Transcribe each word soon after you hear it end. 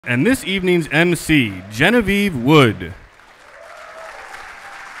And this evening's MC, Genevieve Wood.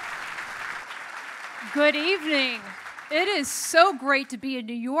 Good evening. It is so great to be in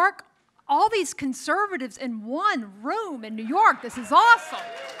New York. All these conservatives in one room in New York. This is awesome.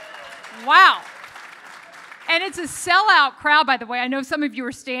 Wow. And it's a sellout crowd, by the way. I know some of you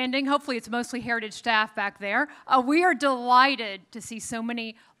are standing. Hopefully it's mostly Heritage staff back there. We are delighted to see so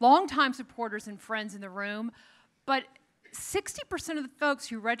many longtime supporters and friends in the room. But 60% of the folks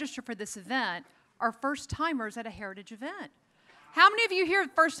who register for this event are first-timers at a Heritage event. How many of you here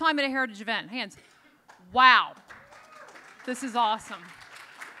first time at a Heritage event? Hands. Wow. This is awesome.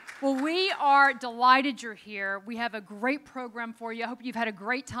 Well, we are delighted you're here. We have a great program for you. I hope you've had a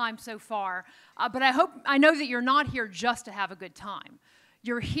great time so far. But I know that you're not here just to have a good time.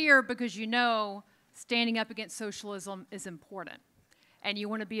 You're here because you know standing up against socialism is important. And you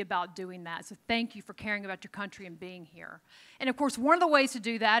want to be about doing that. So thank you for caring about your country and being here. And of course, one of the ways to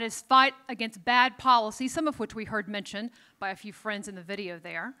do that is fight against bad policy, some of which we heard mentioned by a few friends in the video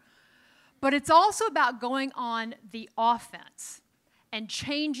there. But it's also about going on the offense and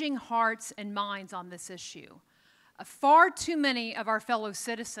changing hearts and minds on this issue. Far too many of our fellow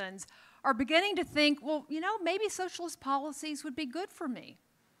citizens are beginning to think, well, you know, maybe socialist policies would be good for me.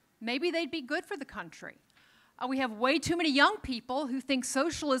 Maybe they'd be good for the country. We have way too many young people who think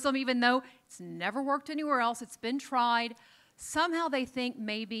socialism, even though it's never worked anywhere else, it's been tried, somehow they think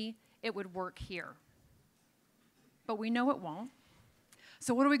maybe it would work here. But we know it won't.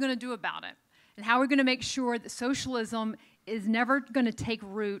 So what are we going to do about it? And how are we going to make sure that socialism is never going to take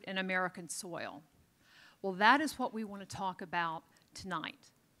root in American soil? Well, that is what we want to talk about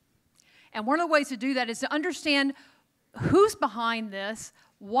tonight. And one of the ways to do that is to understand who's behind this,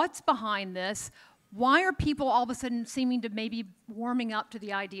 what's behind this. Why are people all of a sudden seeming to maybe warming up to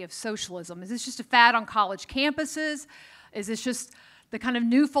the idea of socialism? Is this just a fad on college campuses? Is this just the kind of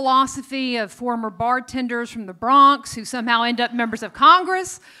new philosophy of former bartenders from the Bronx who somehow end up members of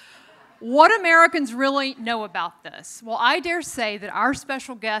Congress? What Americans really know about this? Well, I dare say that our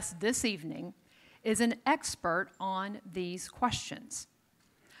special guest this evening is an expert on these questions.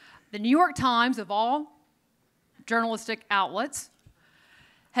 The New York Times, of all journalistic outlets,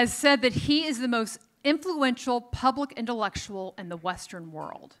 has said that he is the most influential public intellectual in the Western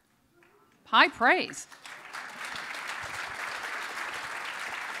world. High praise.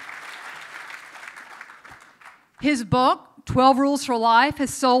 His book, 12 Rules for Life,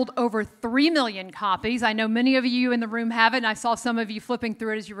 has sold over 3 million copies. I know many of you in the room have it, and I saw some of you flipping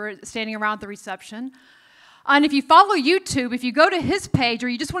through it as you were standing around the reception. And if you follow YouTube, if you go to his page, or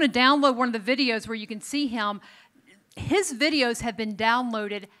you just want to download one of the videos where you can see him, his videos have been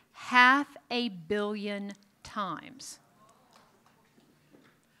downloaded 500 million times.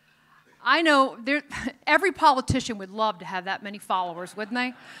 I know every politician would love to have that many followers, wouldn't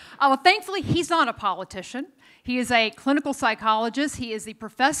they? Well, thankfully, he's not a politician. He is a clinical psychologist. He is the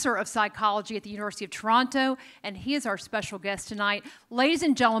professor of psychology at the University of Toronto, and he is our special guest tonight. Ladies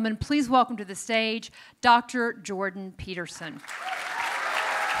and gentlemen, please welcome to the stage Dr. Jordan Peterson.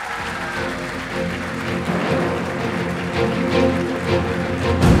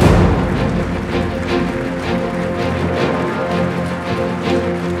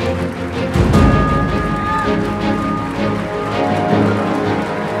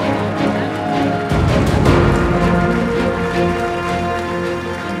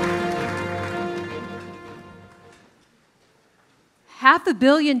 $500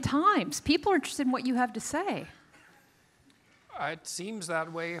 million times. People are interested in what you have to say. It seems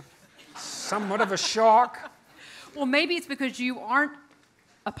that way. Somewhat of a shock. Well, maybe it's because you aren't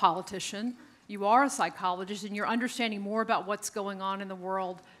a politician. You are a psychologist, and you're understanding more about what's going on in the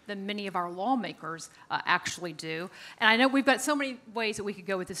world than many of our lawmakers actually do. And I know we've got so many ways that we could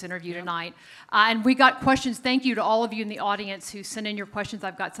go with this interview tonight. And we got questions. Thank you to all of you in the audience who sent in your questions.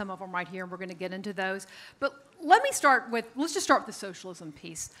 I've got some of them right here, and we're going to get into those. But let's just start with the socialism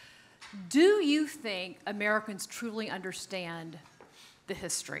piece. Do you think Americans truly understand the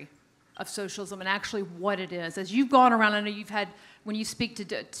history of socialism and actually what it is? As you've gone around, I know you've had, when you speak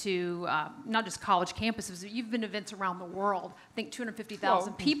to not just college campuses, you've been to events around the world. I think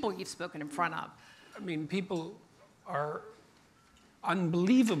 250,000 people you've spoken in front of. I mean, people are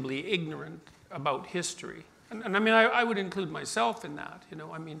unbelievably ignorant about history. And I mean, I would include myself in that, you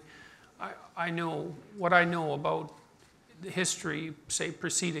know. I mean, I know what I know about the history, say,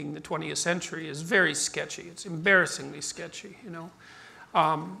 preceding the 20th century is very sketchy. It's embarrassingly sketchy, you know.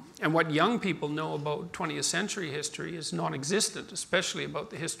 And what young people know about 20th century history is non-existent, especially about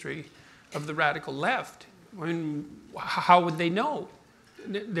the history of the radical left. I mean, how would they know?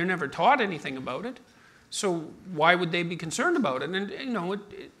 They're never taught anything about it. So why would they be concerned about it? And you know,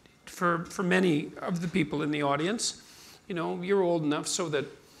 for many of the people in the audience, you know, you're old enough so that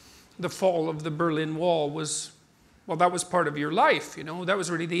the fall of the Berlin Wall was, well, that was part of your life, you know. That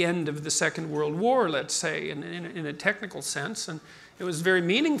was really the end of the Second World War, let's say, in a technical sense, and it was very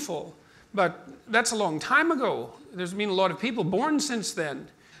meaningful. But that's a long time ago. There's been a lot of people born since then,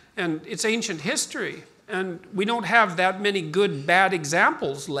 and it's ancient history. And we don't have that many good, bad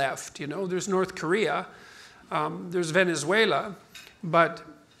examples left, you know. There's North Korea, there's Venezuela, but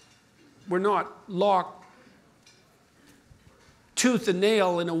we're not locked tooth and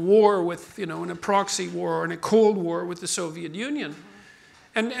nail in a war with, you know, in a proxy war or in a Cold War with the Soviet Union.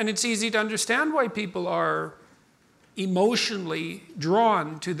 And it's easy to understand why people are emotionally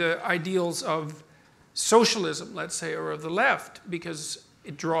drawn to the ideals of socialism, let's say, or of the left, because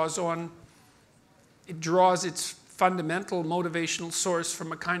it draws its fundamental motivational source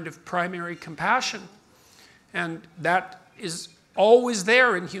from a kind of primary compassion. And that is always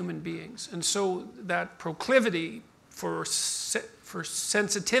there in human beings. And so that proclivity for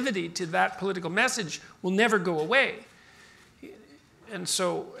sensitivity to that political message will never go away. And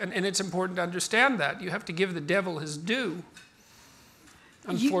so, and it's important to understand that. You have to give the devil his due,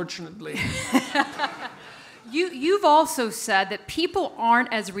 unfortunately. You've also said that people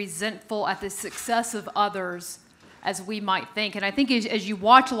aren't as resentful at the success of others as we might think. And I think as you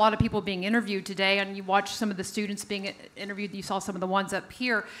watch a lot of people being interviewed today, and you watch some of the students being interviewed, you saw some of the ones up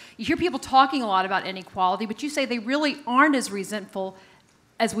here, you hear people talking a lot about inequality, but you say they really aren't as resentful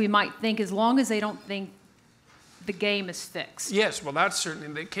as we might think, as long as they don't think the game is fixed. Yes, well, that's certainly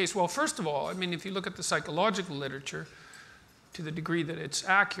the case. Well, first of all, I mean, if you look at the psychological literature, to the degree that it's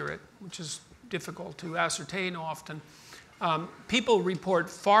accurate, which is difficult to ascertain often, people report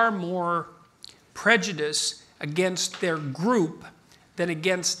far more prejudice against their group than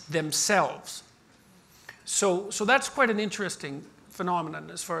against themselves. So that's quite an interesting phenomenon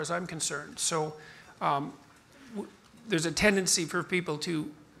as far as I'm concerned. So there's a tendency for people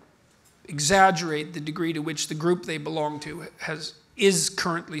to exaggerate the degree to which the group they belong to is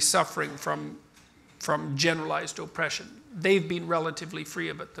currently suffering from generalized oppression. They've been relatively free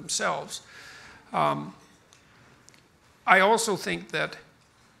of it themselves. I also think that,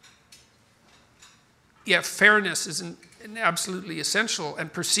 yeah, fairness is an absolutely essential,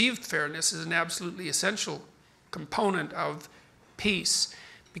 and perceived fairness is an absolutely essential component of peace,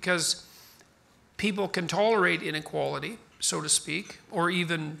 because people can tolerate inequality, so to speak, or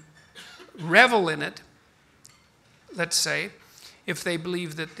even revel in it, let's say, if they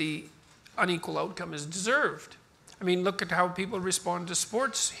believe that the unequal outcome is deserved. I mean, look at how people respond to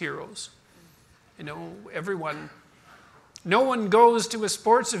sports heroes. You know, no one goes to a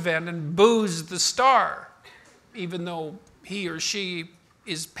sports event and boos the star, even though he or she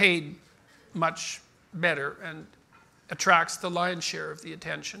is paid much better and attracts the lion's share of the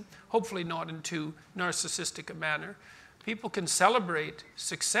attention, hopefully not in too narcissistic a manner. People can celebrate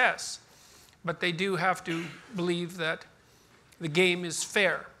success, but they do have to believe that the game is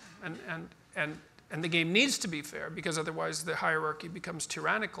fair, and the game needs to be fair, because otherwise the hierarchy becomes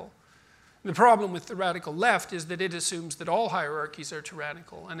tyrannical. The problem with the radical left is that it assumes that all hierarchies are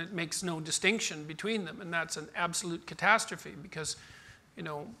tyrannical, and it makes no distinction between them, and that's an absolute catastrophe, because, you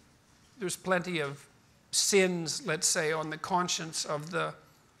know, there's plenty of sins, let's say, on the conscience of the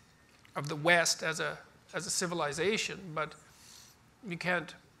West as a civilization, but you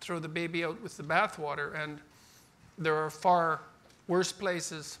can't throw the baby out with the bathwater, and there are far worse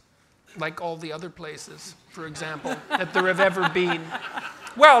places, like all the other places, for example, that there have ever been.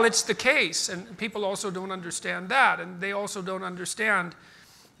 Well, it's the case, and people also don't understand that, and they also don't understand,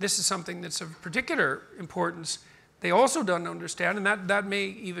 this is something that's of particular importance, they also don't understand, and that may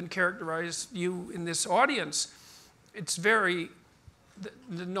even characterize you in this audience, it's the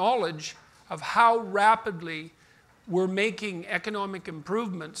knowledge of how rapidly we're making economic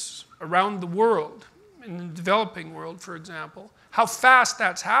improvements around the world, in the developing world, for example, how fast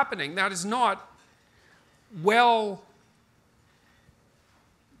that's happening. That is not well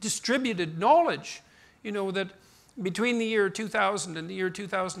distributed knowledge. You know, that between the year 2000 and the year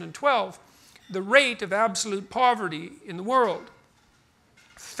 2012, the rate of absolute poverty in the world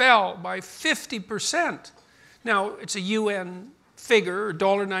fell by 50%. Now, it's a UN figure,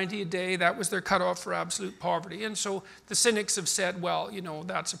 $1.90 a day, that was their cutoff for absolute poverty. And so the cynics have said, well, you know,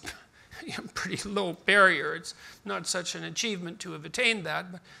 that's a pretty low barrier. It's not such an achievement to have attained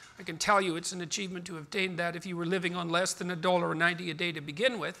that, but I can tell you it's an achievement to have attained that if you were living on less than $1.90 a day to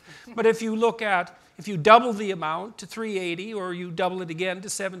begin with. But if you double the amount to $3.80, or you double it again to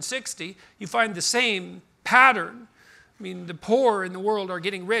 $7.60, you find the same pattern, I mean, the poor in the world are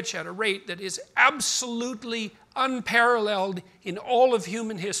getting rich at a rate that is absolutely unparalleled in all of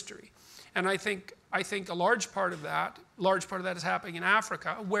human history. And I think a large part of that is happening in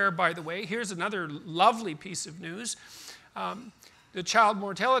Africa, where, by the way, here's another lovely piece of news. The child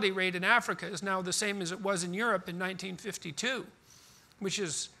mortality rate in Africa is now the same as it was in Europe in 1952, which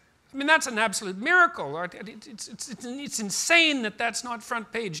is, I mean, that's an absolute miracle. It's insane that that's not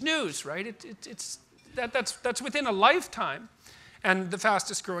front page news, right? That's within a lifetime. And the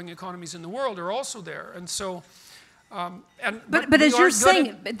fastest growing economies in the world are also there. And so, but as you're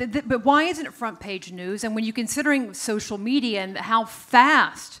saying, but why isn't it front page news? And when you're considering social media and how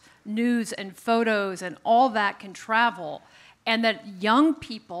fast news and photos and all that can travel, and that young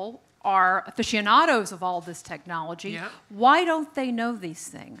people are aficionados of all this technology, why don't they know these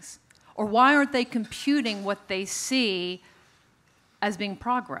things? Or why aren't they computing what they see as being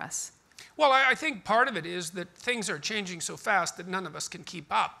progress? Well, I think part of it is that things are changing so fast that none of us can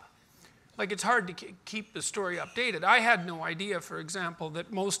keep up. Like, it's hard to keep the story updated. I had no idea, for example,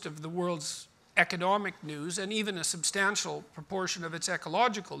 that most of the world's economic news, and even a substantial proportion of its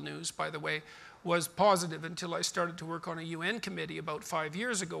ecological news, by the way, was positive until I started to work on a UN committee about 5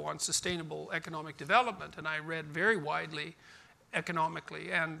 years ago on sustainable economic development. And I read very widely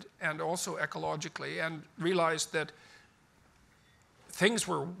economically and also ecologically, and realized that things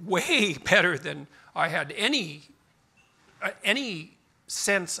were way better than I had any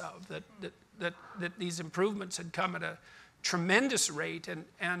sense of, that these improvements had come at a tremendous rate.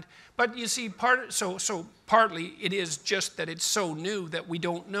 But you see, partly it is just that it's so new that we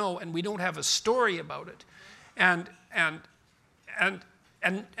don't know, and we don't have a story about it. And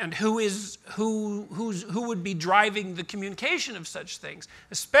who would be driving the communication of such things,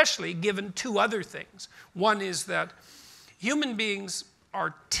 especially given two other things. One is that human beings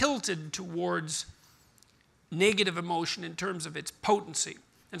are tilted towards negative emotion in terms of its potency.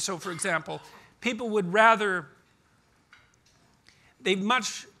 And so, for example, people would rather, they're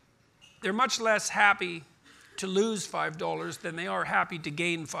much less happy to lose $5 than they are happy to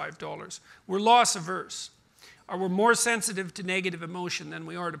gain $5. We're loss averse. Or we're more sensitive to negative emotion than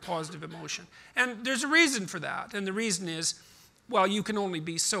we are to positive emotion. And there's a reason for that. And the reason is, well, you can only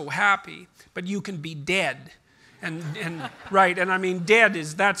be so happy, but you can be dead. Right, and I mean, dead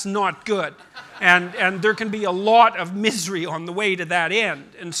that's not good. And there can be a lot of misery on the way to that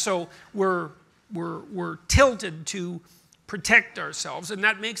end. And so we're tilted to protect ourselves, and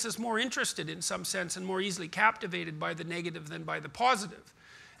that makes us more interested in some sense and more easily captivated by the negative than by the positive.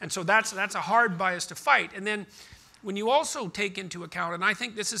 And so that's a hard bias to fight. And then when you also take into account, and I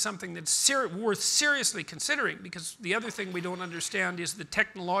think this is something that's worth seriously considering, because the other thing we don't understand is the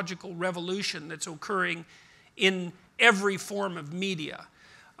technological revolution that's occurring in every form of media.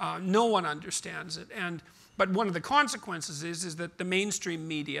 No one understands it. But one of the consequences is that the mainstream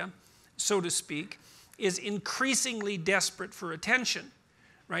media, so to speak, is increasingly desperate for attention.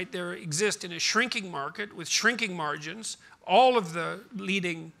 Right? They exist in a shrinking market with shrinking margins. All of the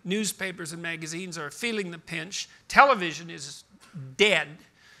leading newspapers and magazines are feeling the pinch. Television is dead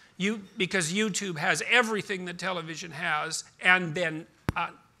because YouTube has everything that television has, and then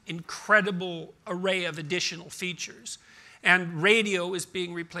incredible array of additional features. And radio is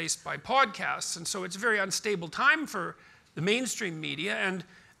being replaced by podcasts, and so it's a very unstable time for the mainstream media. And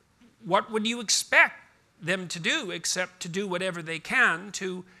what would you expect them to do except to do whatever they can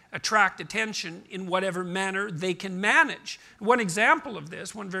to attract attention in whatever manner they can manage? One example of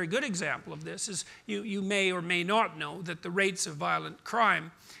this, one very good example of this, is you may or may not know that the rates of violent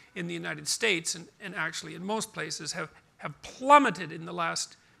crime in the United States, and actually in most places, have plummeted in the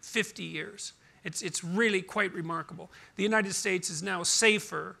last 50 years. It's really quite remarkable. The United States is now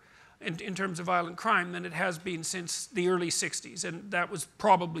safer in terms of violent crime than it has been since the early 60s, and that was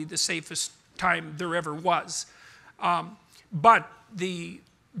probably the safest time there ever was. But the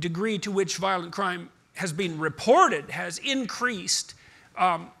degree to which violent crime has been reported has increased.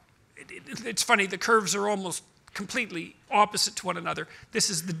 It's funny, the curves are almost completely opposite to one another.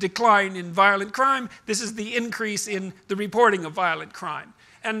 This is the decline in violent crime. This is the increase in the reporting of violent crime.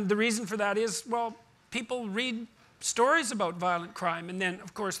 And the reason for that is, well, people read stories about violent crime, and then,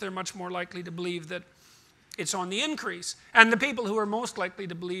 of course, they're much more likely to believe that it's on the increase. And the people who are most likely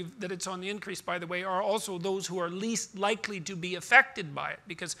to believe that it's on the increase, by the way, are also those who are least likely to be affected by it.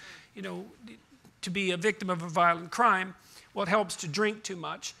 Because, you know, to be a victim of a violent crime, well, it helps to drink too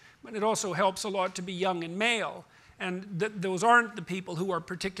much, but it also helps a lot to be young and male. And those aren't the people who are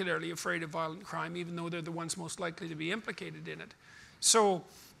particularly afraid of violent crime, even though they're the ones most likely to be implicated in it. So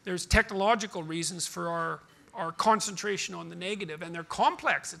there's technological reasons for our concentration on the negative, and they're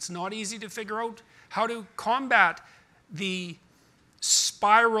complex. It's not easy to figure out how to combat the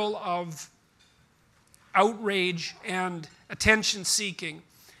spiral of outrage and attention-seeking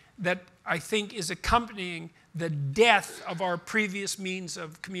that I think is accompanying the death of our previous means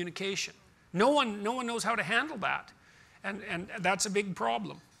of communication. No one knows how to handle that, and that's a big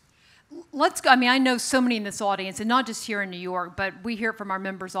problem. Let's go. I mean, I know so many in this audience, and not just here in New York, but we hear it from our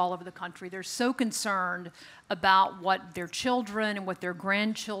members all over the country. They're so concerned about what their children and what their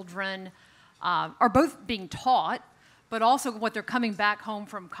grandchildren are both being taught, but also what they're coming back home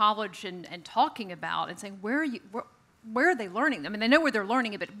from college and talking about and saying, where are they learning? I mean, they know where they're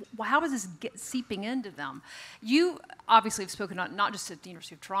learning it, but how is this seeping into them? You obviously have spoken not just at the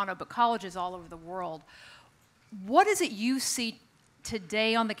University of Toronto, but colleges all over the world. What is it you see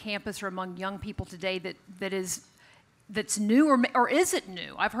today on the campus or among young people today that's new, or is it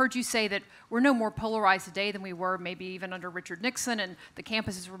new? I've heard you say that we're no more polarized today than we were maybe even under Richard Nixon, and the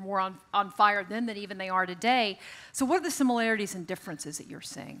campuses were more on fire then than even they are today. So what are the similarities and differences that you're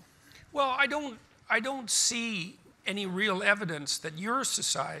seeing? Well, I don't see any real evidence that your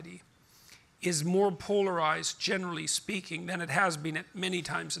society is more polarized, generally speaking, than it has been at many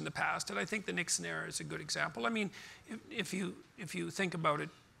times in the past. And I think the Nixon era is a good example. I mean, if you think about it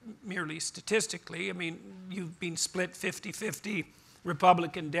merely statistically, I mean, you've been split 50-50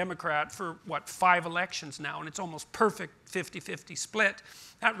 Republican, Democrat for, what, 5 elections now, and it's almost perfect 50-50 split.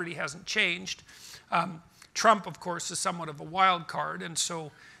 That really hasn't changed. Trump, of course, is somewhat of a wild card, and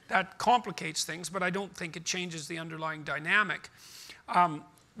so that complicates things, but I don't think it changes the underlying dynamic.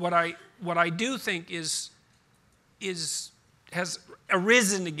 What I do think has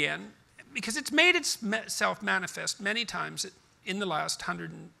arisen again, because it's made itself manifest many times in the last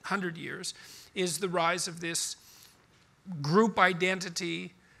 100 years, is the rise of this group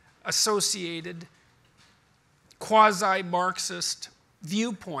identity associated quasi-Marxist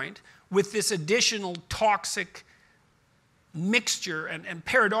viewpoint with this additional toxic mixture and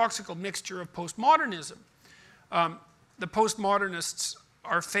paradoxical mixture of postmodernism. The postmodernists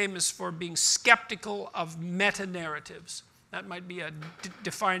are famous for being skeptical of meta-narratives. That might be a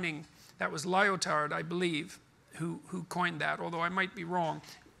defining, that was Lyotard, I believe, who coined that, although I might be wrong.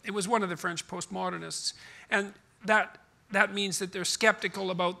 It was one of the French postmodernists. And that means that they're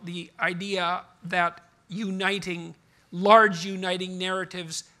skeptical about the idea that large uniting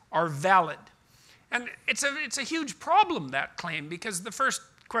narratives are valid. And it's a huge problem, that claim, because the first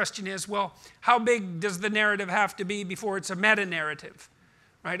question is, well, how big does the narrative have to be before it's a meta-narrative?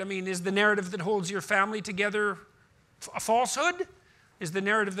 Right? I mean, is the narrative that holds your family together a falsehood? Is the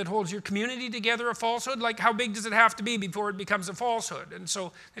narrative that holds your community together a falsehood? Like, how big does it have to be before it becomes a falsehood? And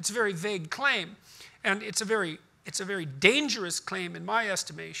so it's a very vague claim. And it's a very dangerous claim in my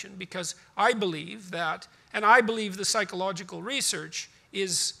estimation, because I believe that, and I believe the psychological research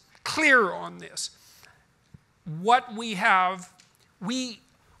is clear on this. What we have,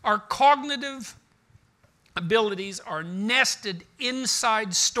 our cognitive abilities are nested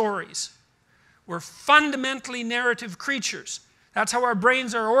inside stories. We're fundamentally narrative creatures. That's how our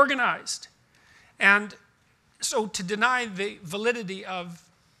brains are organized. And so to deny the validity of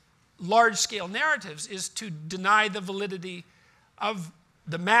large-scale narratives is to deny the validity of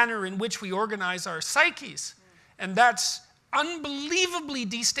the manner in which we organize our psyches. And that's unbelievably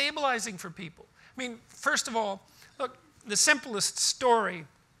destabilizing for people. I mean, first of all, look, the simplest story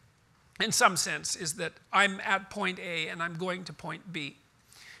in some sense is that I'm at point A and I'm going to point B.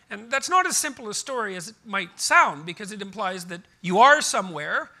 And that's not as simple a story as it might sound, because it implies that you are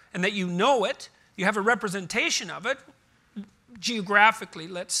somewhere and that you know it, you have a representation of it, geographically,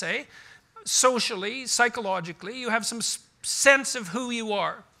 let's say, socially, psychologically, you have some sense of who you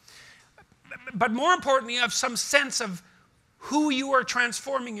are. But more importantly, you have some sense of who you are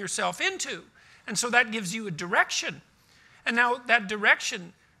transforming yourself into. And so that gives you a direction. And now that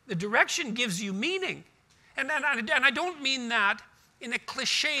direction, the direction gives you meaning. And I don't mean that in a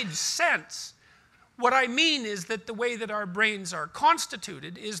cliched sense. What I mean is that the way that our brains are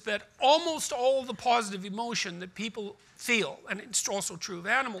constituted is that almost all the positive emotion that people feel, and it's also true of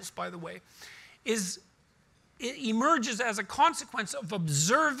animals, by the way, it emerges as a consequence of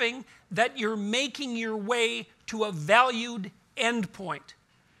observing that you're making your way to a valued endpoint.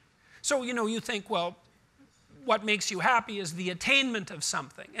 So, you think, well, what makes you happy is the attainment of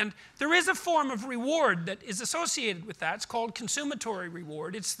something. And there is a form of reward that is associated with that. It's called consummatory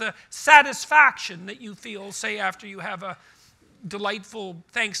reward. It's the satisfaction that you feel, say, after you have a delightful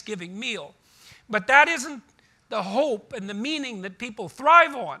Thanksgiving meal. But that isn't the hope and the meaning that people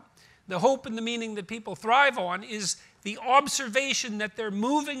thrive on. The hope and the meaning that people thrive on is the observation that they're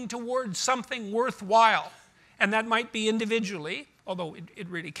moving towards something worthwhile. And that might be individually, although it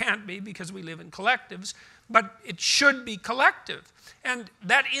really can't be because we live in collectives, but it should be collective. And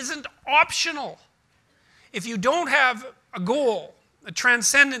that isn't optional. If you don't have a goal, a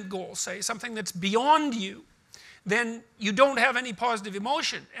transcendent goal, say, something that's beyond you, then you don't have any positive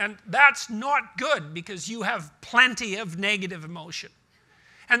emotion. And that's not good, because you have plenty of negative emotion.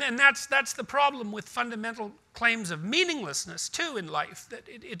 And that's the problem with fundamental claims of meaninglessness, too, in life. That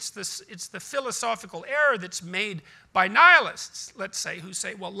it's the philosophical error that's made by nihilists, let's say, who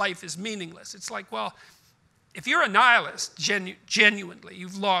say, well, life is meaningless. It's like, well, if you're a nihilist, genuinely,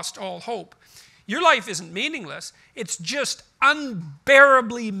 you've lost all hope. Your life isn't meaningless. It's just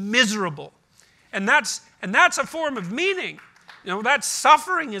unbearably miserable. And that's a form of meaning. You know, that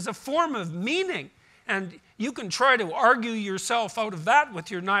suffering is a form of meaning. And you can try to argue yourself out of that with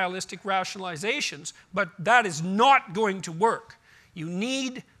your nihilistic rationalizations, but that is not going to work. You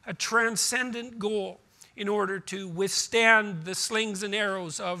need a transcendent goal in order to withstand the slings and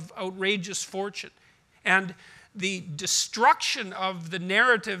arrows of outrageous fortune. And the destruction of the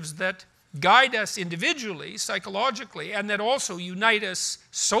narratives that guide us individually, psychologically, and that also unite us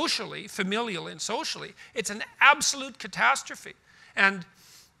socially, familial and socially, it's an absolute catastrophe. And,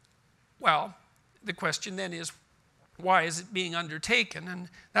 well, the question then is, why is it being undertaken? And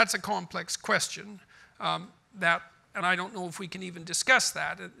that's a complex question. And I don't know if we can even discuss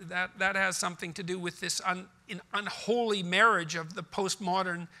that. That has something to do with this unholy marriage of the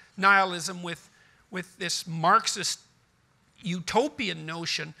postmodern nihilism with this Marxist utopian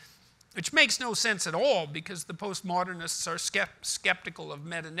notion, which makes no sense at all, because the postmodernists are skeptical of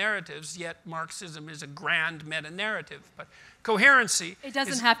meta-narratives, yet Marxism is a grand meta-narrative. But coherency... It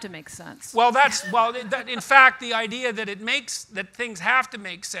doesn't have to make sense. Well, in fact, the idea that things have to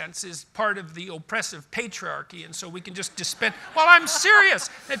make sense is part of the oppressive patriarchy, and so we can just dispense... Well, I'm serious,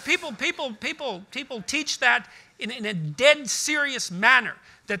 that people teach that in a dead serious manner,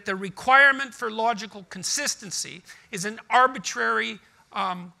 that the requirement for logical consistency is an arbitrary...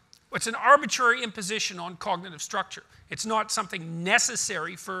 it's an arbitrary imposition on cognitive structure. It's not something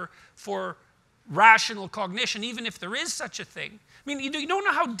necessary for rational cognition, even if there is such a thing. I mean, you don't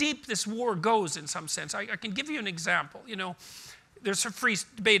know how deep this war goes in some sense. I can give you an example. You know, there's a free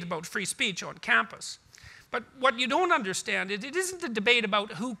debate about free speech on campus. But what you don't understand is it isn't a debate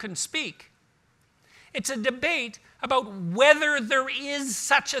about who can speak. It's a debate about whether there is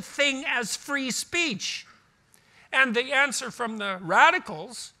such a thing as free speech. And the answer from the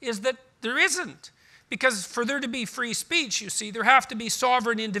radicals is that there isn't. Because for there to be free speech, you see, there have to be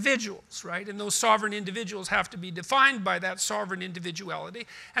sovereign individuals, right? And those sovereign individuals have to be defined by that sovereign individuality.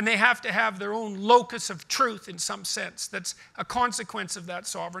 And they have to have their own locus of truth in some sense that's a consequence of that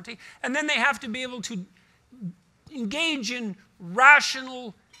sovereignty. And then they have to be able to engage in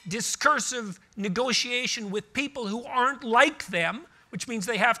rational, discursive negotiation with people who aren't like them, which means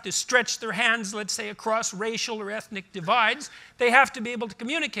they have to stretch their hands, let's say, across racial or ethnic divides. They have to be able to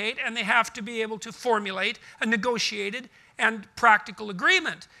communicate, and they have to be able to formulate a negotiated and practical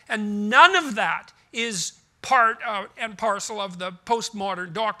agreement. And none of that is part and parcel of the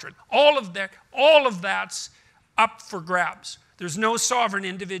postmodern doctrine. All of that's up for grabs. There's no sovereign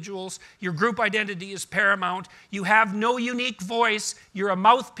individuals. Your group identity is paramount. You have no unique voice. You're a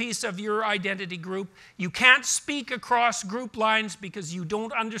mouthpiece of your identity group. You can't speak across group lines because you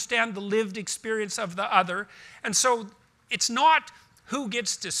don't understand the lived experience of the other. And so it's not who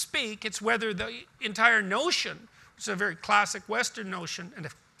gets to speak, it's whether the entire notion, which is a very classic Western notion and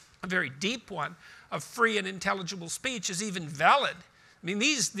a very deep one, of free and intelligible speech is even valid. I mean,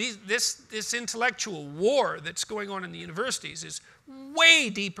 this intellectual war that's going on in the universities is way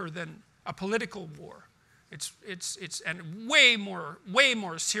deeper than a political war. It's way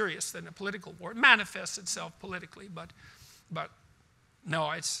more serious than a political war. It manifests itself politically, but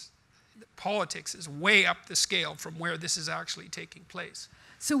no, politics is way up the scale from where this is actually taking place.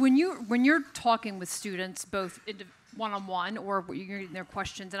 So when you're talking with students, both one-on-one or you're getting their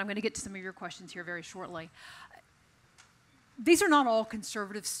questions, and I'm going to get to some of your questions here very shortly. These are not all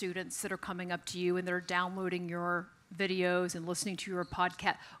conservative students that are coming up to you and they're downloading your videos and listening to your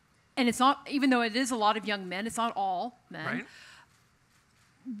podcast. And it's not, even though it is a lot of young men, it's not all men. Right.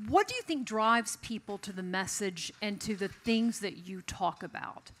 What do you think drives people to the message and to the things that you talk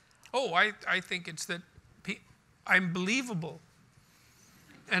about? Oh, I think it's that I'm believable.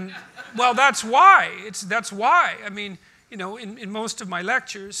 And, well, that's why. That's why. I mean, you know, in most of my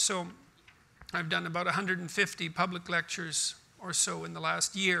lectures, so I've done about 150 public lectures or so in the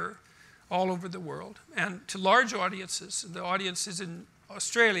last year, all over the world, and to large audiences. The audiences in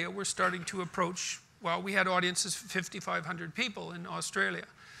Australia were starting to approach, well, we had audiences of 5,500 people in Australia,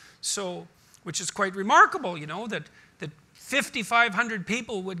 so, which is quite remarkable, you know, that 5,500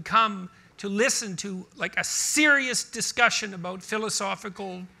 people would come to listen to like a serious discussion about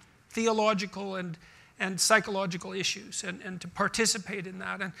philosophical, theological, and psychological issues, and to participate in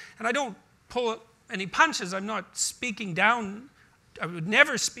that. And I don't pull any punches. I'm not speaking down. I would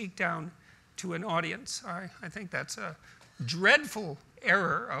never speak down to an audience. I think that's a dreadful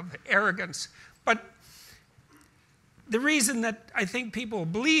error of arrogance. But the reason that I think people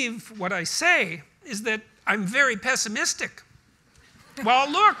believe what I say is that I'm very pessimistic.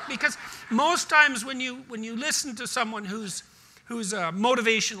 Well, look, because most times when you listen to someone who's a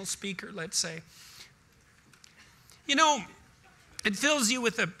motivational speaker, let's say, you know, it fills you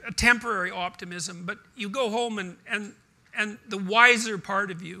with a temporary optimism, but you go home and the wiser part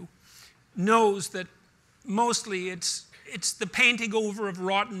of you knows that mostly it's the painting over of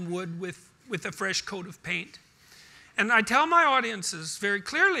rotten wood with a fresh coat of paint. And I tell my audiences very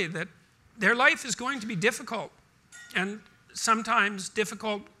clearly that their life is going to be difficult, and sometimes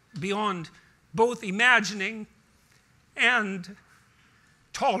difficult beyond both imagining and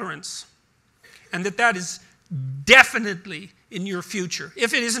tolerance. And that is definitely in your future,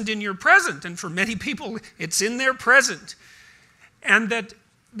 if it isn't in your present, and for many people it's in their present. And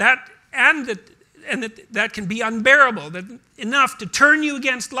that can be unbearable, that enough to turn you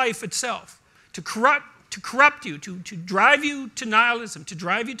against life itself, to corrupt you, to drive you to nihilism, to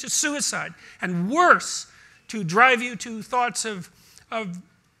drive you to suicide, and worse, to drive you to thoughts of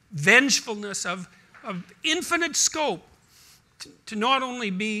vengefulness, of infinite scope, to not only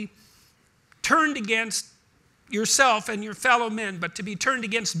be turned against yourself and your fellow men, but to be turned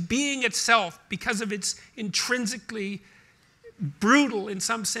against being itself because of its intrinsically brutal, in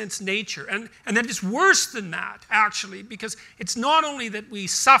some sense, nature. And that it's worse than that, actually, because it's not only that we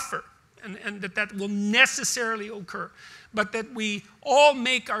suffer, and that will necessarily occur, but that we all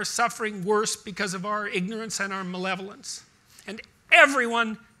make our suffering worse because of our ignorance and our malevolence. And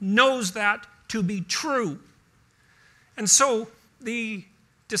everyone knows that to be true. And so the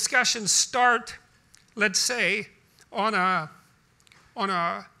discussions start, let's say, on an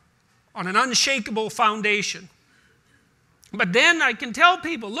unshakable foundation. But then I can tell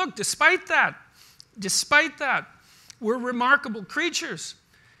people, look, despite that, we're remarkable creatures.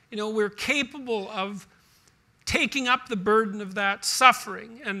 You know, we're capable of taking up the burden of that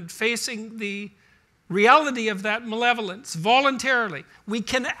suffering and facing the reality of that malevolence voluntarily. We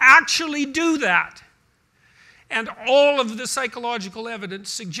can actually do that. And all of the psychological evidence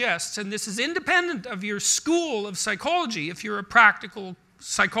suggests, and this is independent of your school of psychology, if you're a practical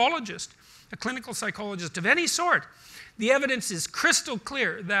psychologist, a clinical psychologist of any sort, the evidence is crystal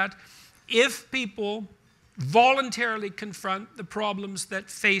clear that if people voluntarily confront the problems that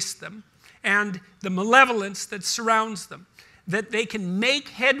face them and the malevolence that surrounds them, that they can make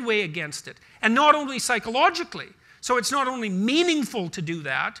headway against it. And not only psychologically. So it's not only meaningful to do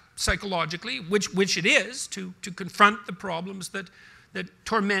that psychologically, which it is, to confront the problems that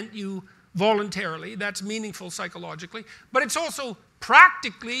torment you voluntarily. That's meaningful psychologically. But it's also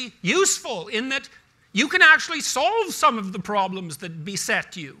practically useful in that you can actually solve some of the problems that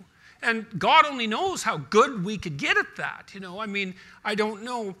beset you. And God only knows how good we could get at that. You know, I mean, I don't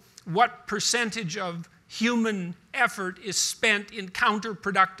know what percentage of human effort is spent in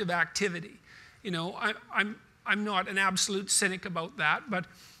counterproductive activity. You know, I'm not an absolute cynic about that, but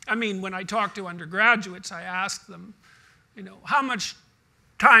I mean, when I talk to undergraduates, I ask them, you know, how much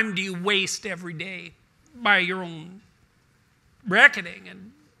time do you waste every day by your own reckoning?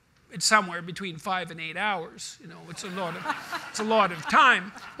 And it's somewhere between 5 and 8 hours. You know, it's a lot of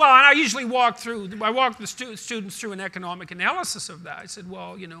time. Well, and I usually walk the students through an economic analysis of that. I said,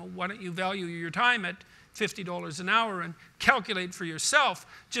 well, you know, why don't you value your time at $50 an hour and calculate for yourself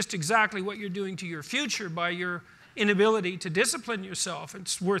just exactly what you're doing to your future by your inability to discipline yourself.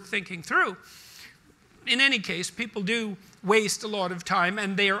 It's worth thinking through. In any case, people do waste a lot of time,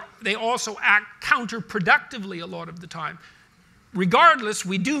 and they also act counterproductively a lot of the time. Regardless,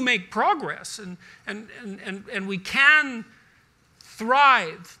 we do make progress, and we can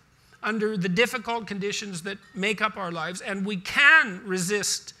thrive under the difficult conditions that make up our lives, and we can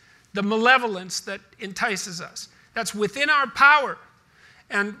resist the malevolence that entices us. That's within our power,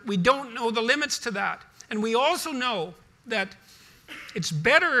 and we don't know the limits to that. And we also know that it's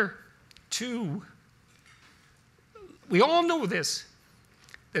better to, we all know this,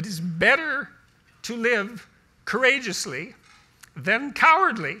 that it's better to live courageously than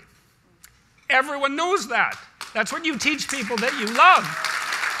cowardly. Everyone knows that. That's what you teach people that you love.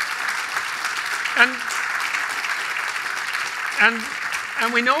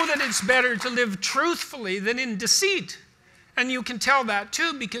 And we know that it's better to live truthfully than in deceit. And you can tell that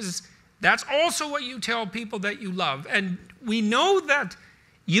too, because that's also what you tell people that you love. And we know that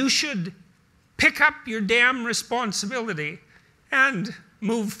you should pick up your damn responsibility and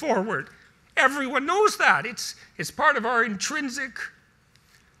move forward. Everyone knows that. It's part of our intrinsic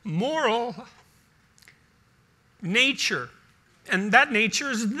moral nature. And that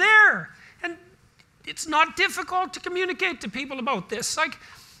nature is there. And it's not difficult to communicate to people about this. Like,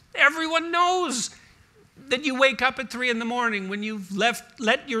 everyone knows that you wake up at 3 in the morning when you've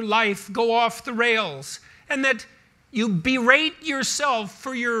let your life go off the rails, and that you berate yourself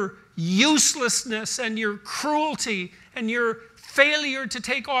for your uselessness and your cruelty and your failure to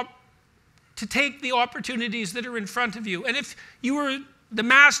take the opportunities that are in front of you. And if you were the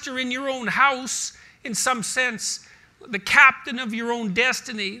master in your own house, in some sense, the captain of your own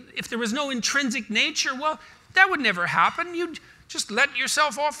destiny, if there was no intrinsic nature, well, that would never happen. You'd just let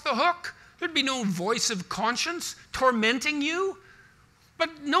yourself off the hook. There'd be no voice of conscience tormenting you.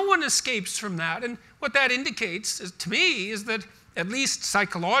 But no one escapes from that. And what that indicates, to me, is that, at least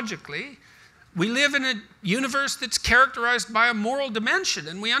psychologically, we live in a universe that's characterized by a moral dimension,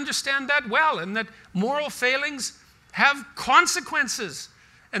 and we understand that well, and that moral failings have consequences,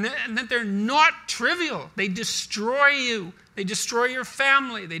 and that they're not trivial. They destroy you. They destroy your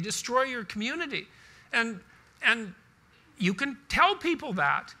family. They destroy your community. And you can tell people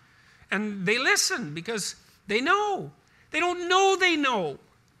that, and they listen because they know. They don't know they know.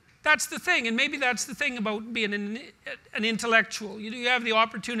 That's the thing, and maybe that's the thing about being an intellectual. You have the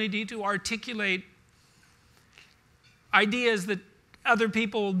opportunity to articulate ideas that other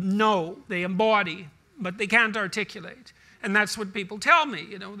people know, they embody, but they can't articulate. And that's what people tell me.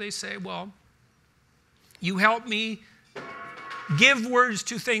 You know, they say, well, you help me give words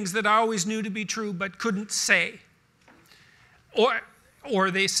to things that I always knew to be true but couldn't say. Or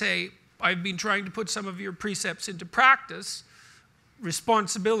they say, I've been trying to put some of your precepts into practice.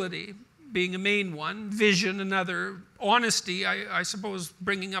 Responsibility being a main one, vision another, honesty, I suppose,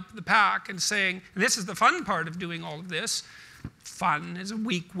 bringing up the pack and saying, and this is the fun part of doing all of this. Fun is a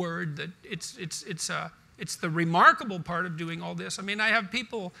weak word. That it's the remarkable part of doing all this. I mean, I have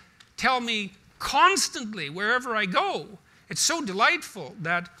people tell me constantly wherever I go. It's so delightful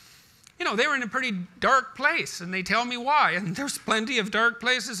that, you know, they were in a pretty dark place, and they tell me why. And there's plenty of dark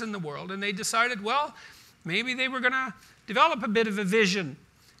places in the world, and they decided, well, maybe they were going to develop a bit of a vision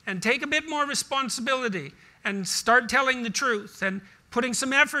and take a bit more responsibility and start telling the truth and putting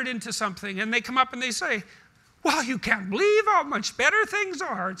some effort into something. And they come up and they say, well, you can't believe how much better things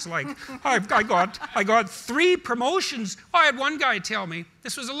are. It's like, I got 3 promotions. I had one guy tell me,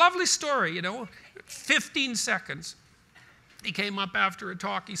 this was a lovely story, you know, 15 seconds. He came up after a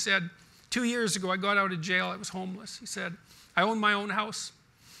talk. He said, 2 years ago, I got out of jail. I was homeless. He said, I own my own house.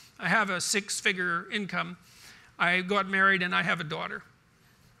 I have a 6-figure income. I got married and I have a daughter.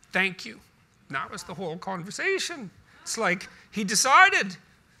 Thank you. And that was the whole conversation. It's like he decided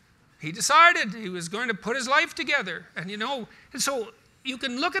he was going to put his life together. And you know, and so you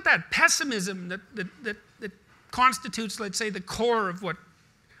can look at that pessimism that constitutes, let's say, the core of what,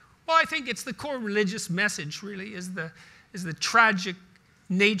 well, I think it's the core religious message, really, is the tragic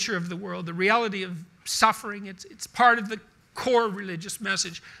nature of the world, the reality of suffering. It's part of the core religious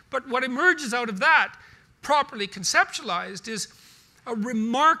message. But what emerges out of that, properly conceptualized, is a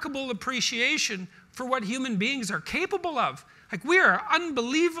remarkable appreciation for what human beings are capable of. Like, we are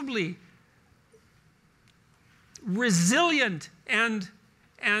unbelievably resilient and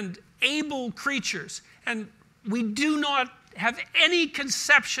able creatures, and we do not have any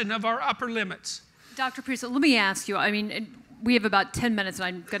conception of our upper limits. Dr. Peterson, let me ask you, I mean, we have about 10 minutes, and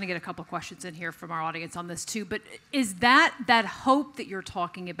I'm going to get a couple questions in here from our audience on this too, but is that hope that you're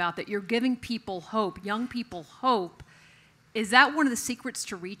talking about, that you're giving people hope, young people hope, is that one of the secrets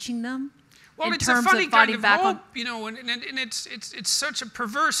to reaching them? Well, it's a funny kind of hope, you know, and it's such a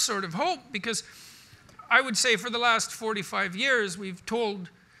perverse sort of hope, because I would say for the last 45 years, we've told,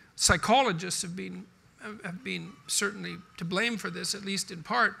 psychologists have been certainly to blame for this, at least in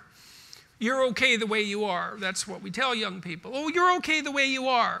part, you're okay the way you are. That's what we tell young people. Oh, you're okay the way you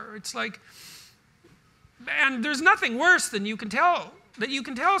are. It's like, and there's nothing worse than you can tell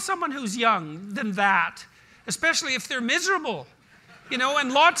someone who's young than that, especially if they're miserable, you know,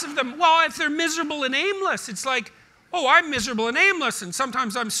 and lots of them, well, if they're miserable and aimless, it's like, oh, I'm miserable and aimless, and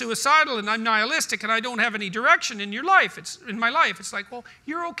sometimes I'm suicidal, and I'm nihilistic, and I don't have any direction in your life. In my life. It's like, well,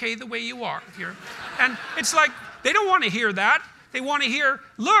 you're okay the way you are. And it's like, they don't want to hear that. They want to hear,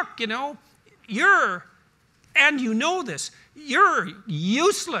 look, you know, and you know this, you're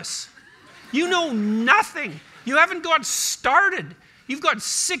useless. You know nothing. You haven't got started. You've got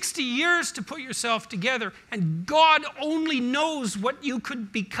 60 years to put yourself together, and God only knows what you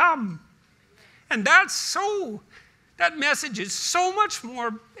could become. And that's that message is so much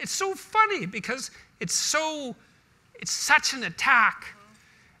more, it's so funny because it's such an attack,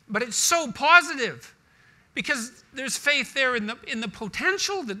 but it's so positive because there's faith there in the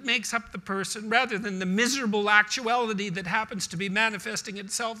potential that makes up the person rather than the miserable actuality that happens to be manifesting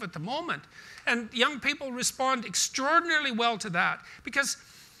itself at the moment. And young people respond extraordinarily well to that because,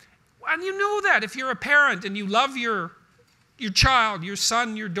 and you know that if you're a parent and you love your child, your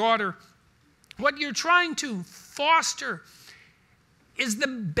son, your daughter, what you're trying to foster is the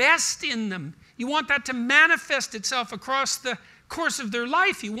best in them. You want that to manifest itself across the course of their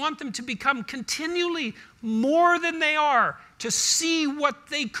life. You want them to become continually more than they are, to see what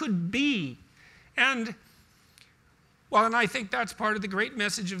they could be. And, well, and I think that's part of the great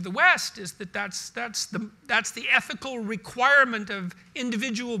message of the West, is that that's the ethical requirement of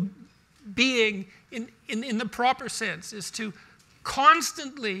individual being in the proper sense, is to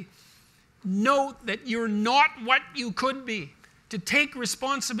constantly note that you're not what you could be, to take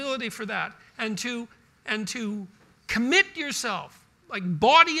responsibility for that, and to commit yourself, like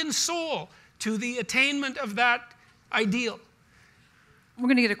body and soul, to the attainment of that ideal. We're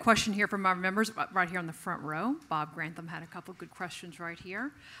going to get a question here from our members right here on the front row. Bob Grantham had a couple good questions right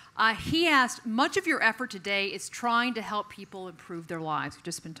here. He asked, much of your effort today is trying to help people improve their lives. We've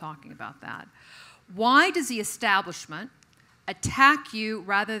just been talking about that. Why does the establishment attack you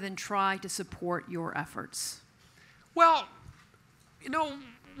rather than try to support your efforts? Well, you know,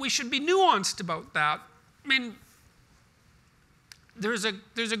 we should be nuanced about that. I mean, there's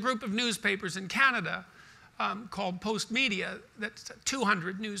a group of newspapers in Canada called Post Media that's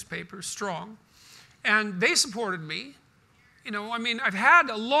 200 newspapers strong, and they supported me. You know, I mean, I've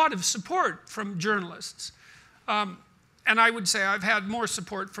had a lot of support from journalists, and I would say I've had more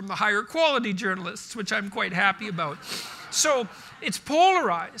support from the higher quality journalists, which I'm quite happy about. So it's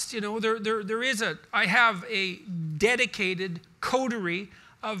polarized. You know, I have a dedicated coterie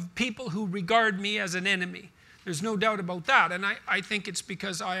of people who regard me as an enemy. There's no doubt about that, and I think it's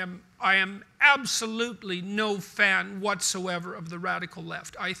because I am absolutely no fan whatsoever of the radical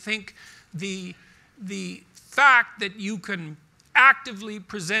left. I think the fact that you can actively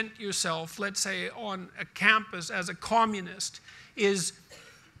present yourself, let's say on a campus as a communist, is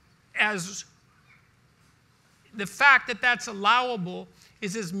as the fact that that's allowable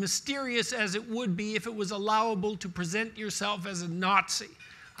is as mysterious as it would be if it was allowable to present yourself as a Nazi.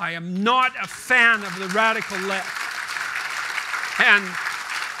 I am not a fan of the radical left.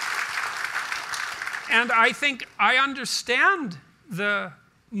 And I think I understand the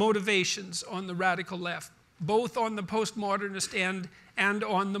motivations on the radical left, both on the postmodernist end and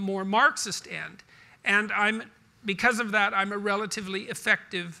on the more Marxist end. And because of that, I'm a relatively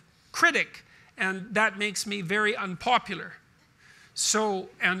effective critic, and that makes me very unpopular. So,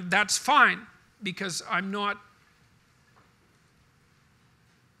 and that's fine, because I'm not,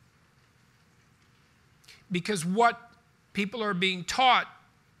 because what people are being taught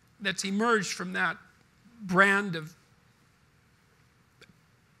that's emerged from that brand of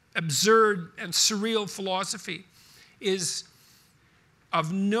absurd and surreal philosophy is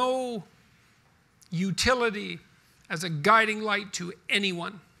of no utility as a guiding light to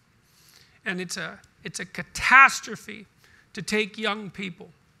anyone. And it's a catastrophe to take young people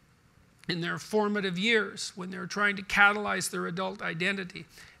in their formative years when they're trying to catalyze their adult identity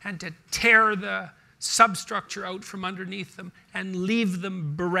and to tear the substructure out from underneath them and leave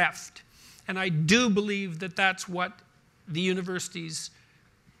them bereft. And I do believe that that's what the universities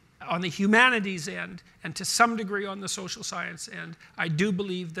on the humanities end, and to some degree on the social science end, I do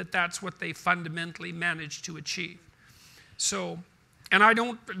believe that that's what they fundamentally managed to achieve. So, and I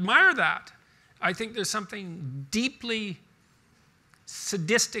don't admire that. I think there's something deeply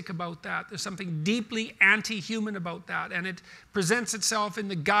sadistic about that. There's something deeply anti-human about that. And it presents itself in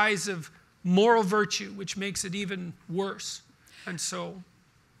the guise of moral virtue, which makes it even worse. And so,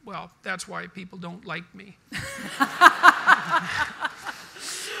 well, that's why people don't like me.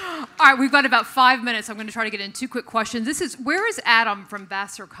 All right, we've got about 5 minutes. I'm going to try to get in 2 quick questions. Where is Adam from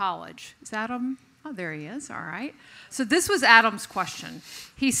Vassar College? Is Adam? Oh, there he is. All right. So this was Adam's question.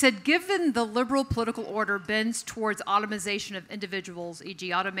 He said, given the liberal political order bends towards automation of individuals,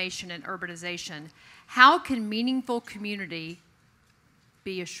 e.g. automation and urbanization, how can meaningful community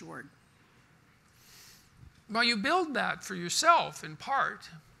be assured? Well, you build that for yourself in part.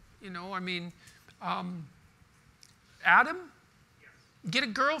 You know, I mean, Adam? Get a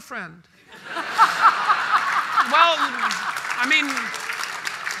girlfriend. Well, I mean,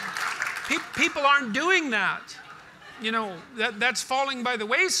 people aren't doing that. You know, that's falling by the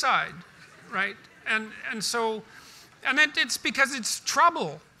wayside, right? And it's because it's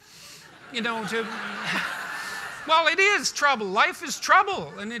trouble, you know, Well, it is trouble. Life is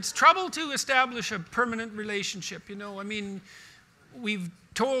trouble, and it's trouble to establish a permanent relationship. You know, I mean, we've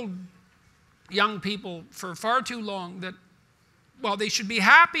told young people for far too long that, well, they should be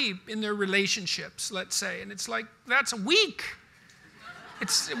happy in their relationships, let's say, and it's like, that's weak.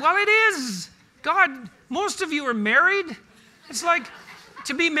 Well, it is. God, most of you are married. It's like,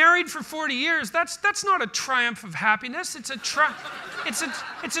 to be married for 40 years, that's not a triumph of happiness. It's a triumph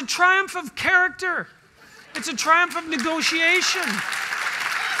of character. It's a triumph of negotiation,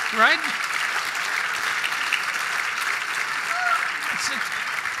 right?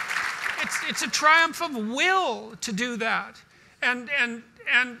 It's a triumph of will to do that, and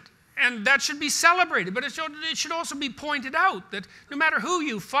that should be celebrated. But it should also be pointed out that no matter who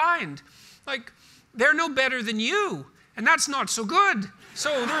you find, like, they're no better than you, and that's not so good.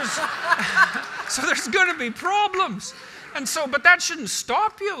 So there's going to be problems, but that shouldn't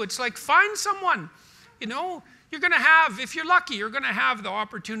stop you. It's like, find someone. You know, you're going to have, if you're lucky, you're going to have the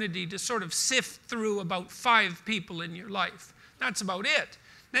opportunity to sort of sift through about 5 people in your life. That's about it.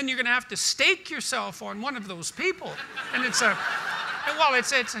 Then you're going to have to stake yourself on one of those people. And it's a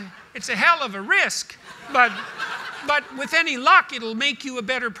hell of a risk, but with any luck, it'll make you a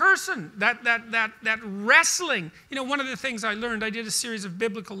better person. That wrestling. You know, one of the things I learned, I did a series of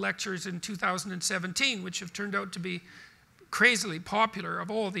biblical lectures in 2017, which have turned out to be crazily popular,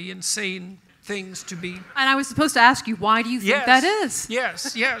 of all the insane things to be. And I was supposed to ask you, why do you think that is?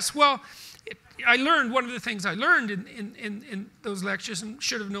 Yes. Well, one of the things I learned in those lectures, and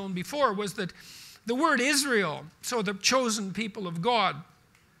should have known before, was that the word Israel, so the chosen people of God,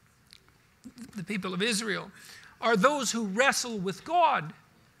 the people of Israel, are those who wrestle with God.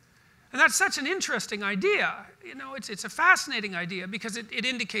 And that's such an interesting idea. You know, it's a fascinating idea, because it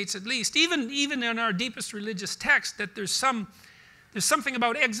indicates, at least, even in our deepest religious text, that there's something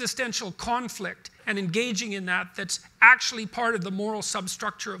about existential conflict and engaging in that's actually part of the moral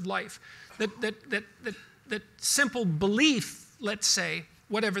substructure of life. That simple belief, let's say,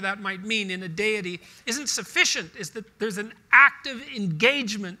 whatever that might mean, in a deity isn't sufficient. Is that there's an active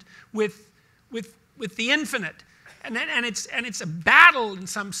engagement with the infinite, and it's a battle in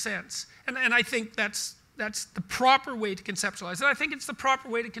some sense. And I think that's the proper way to conceptualize it. I think it's the proper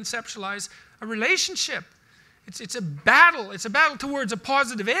way to conceptualize a relationship. It's a battle. It's a battle towards a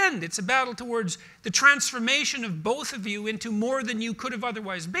positive end. It's a battle towards the transformation of both of you into more than you could have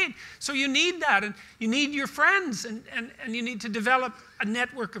otherwise been. So you need that, and you need your friends, and you need to develop a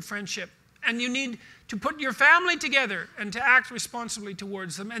network of friendship. And you need to put your family together and to act responsibly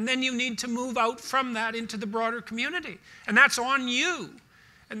towards them. And then you need to move out from that into the broader community. And that's on you.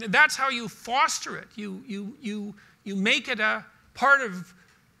 And that's how you foster it. You make it a part of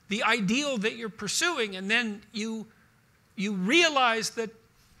the ideal that you're pursuing, and then you realize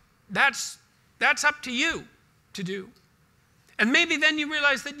that's up to you to do. And maybe then you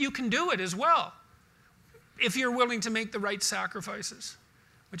realize that you can do it as well, if you're willing to make the right sacrifices,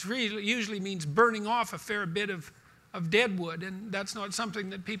 which really usually means burning off a fair bit of dead wood, and that's not something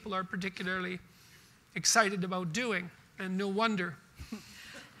that people are particularly excited about doing, and no wonder.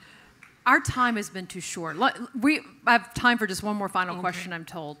 Our time has been too short. I have time for just one more final question, I'm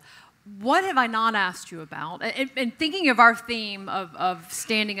told. What have I not asked you about? And thinking of our theme of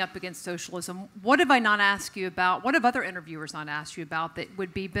standing up against socialism, what have I not asked you about? What have other interviewers not asked you about that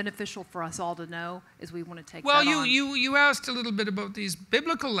would be beneficial for us all to know as we want to take that on? Well, you asked a little bit about these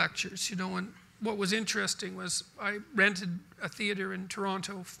biblical lectures, you know, and what was interesting was I rented a theater in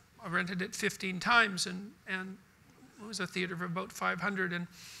Toronto. I rented it 15 times, and it was a theater of about 500, and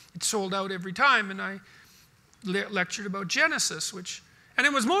it sold out every time, and I lectured about Genesis, and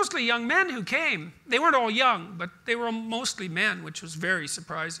it was mostly young men who came. They weren't all young, but they were mostly men, which was very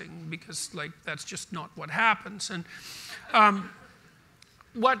surprising, because, like, that's just not what happens. And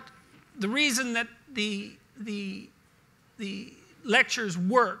the reason that the lectures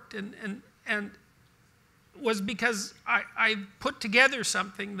worked and was because I put together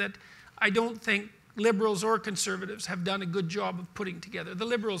something that I don't think liberals or conservatives have done a good job of putting together. The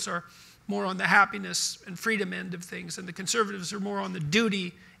liberals are more on the happiness and freedom end of things, and the conservatives are more on the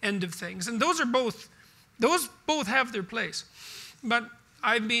duty end of things. And those both have their place. But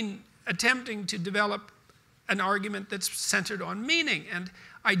I've been attempting to develop an argument that's centered on meaning. And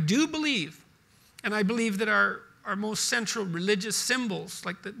I do believe, and I believe that our most central religious symbols,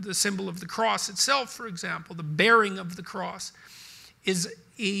 like the symbol of the cross itself, for example, the bearing of the cross, is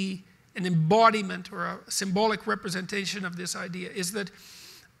an embodiment or a symbolic representation of this idea, is that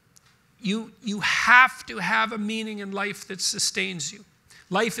you have to have a meaning in life that sustains you.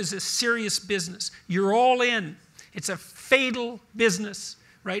 Life is a serious business. You're all in. It's a fatal business,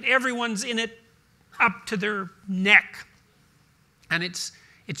 right? Everyone's in it up to their neck. And it's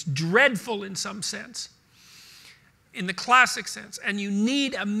dreadful in some sense, in the classic sense. And you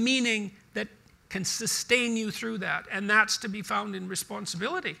need a meaning that can sustain you through that. And that's to be found in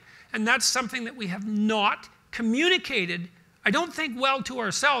responsibility. And that's something that we have not communicated, I don't think, well to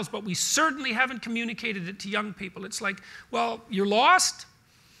ourselves, but we certainly haven't communicated it to young people. It's like, well, you're lost.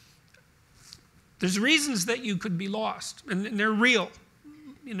 There's reasons that you could be lost, and they're real.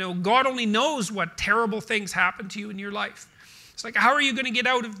 You know, God only knows what terrible things happen to you in your life. It's like, how are you going to get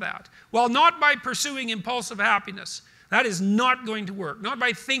out of that? Well, not by pursuing impulsive happiness. That is not going to work. Not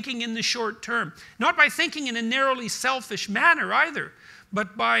by thinking in the short term. Not by thinking in a narrowly selfish manner either,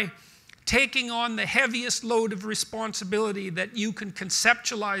 but by taking on the heaviest load of responsibility that you can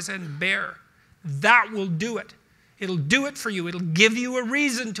conceptualize and bear. That will do it. It'll do it for you. It'll give you a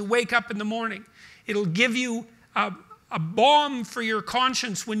reason to wake up in the morning. It'll give you a balm for your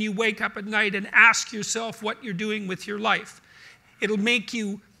conscience when you wake up at night and ask yourself what you're doing with your life. It'll make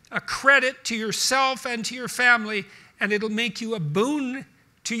you a credit to yourself and to your family, and it'll make you a boon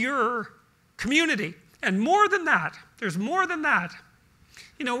to your community. And more than that, there's more than that.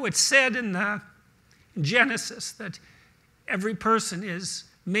 You know, it's said in Genesis that every person is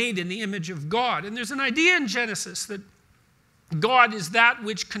made in the image of God. And there's an idea in Genesis that God is that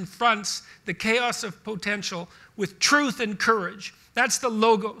which confronts the chaos of potential with truth and courage. That's the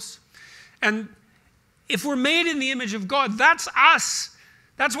logos. And if we're made in the image of God, that's us.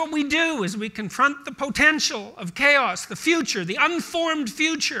 That's what we do, is we confront the potential of chaos, the future, the unformed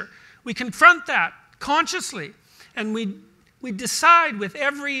future. We confront that consciously. And we decide with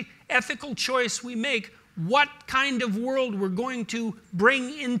every ethical choice we make what kind of world we're going to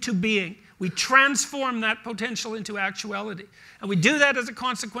bring into being. We transform that potential into actuality. And we do that as a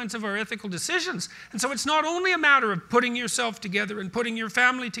consequence of our ethical decisions. And so it's not only a matter of putting yourself together and putting your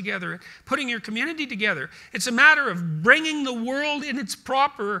family together, and putting your community together. It's a matter of bringing the world in its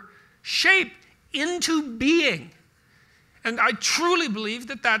proper shape into being. And I truly believe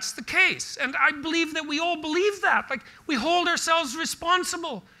that that's the case. And I believe that we all believe that. Like, we hold ourselves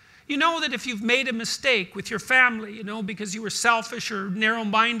responsible. You know that if you've made a mistake with your family, you know, because you were selfish or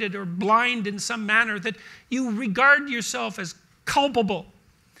narrow-minded or blind in some manner, that you regard yourself as culpable.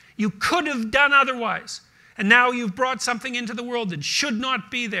 You could have done otherwise. And now you've brought something into the world that should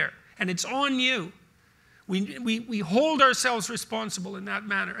not be there. And it's on you. We hold ourselves responsible in that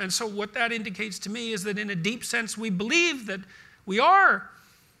manner. And so what that indicates to me is that in a deep sense we believe that we are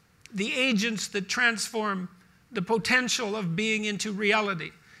the agents that transform the potential of being into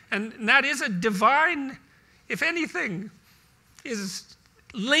reality. And that is a divine, if anything,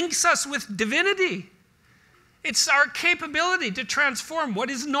 links us with divinity. It's our capability to transform what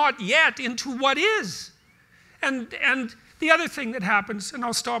is not yet into what is. And the other thing that happens, and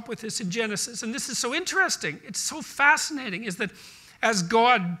I'll stop with this in Genesis, and this is so interesting, it's so fascinating, is that as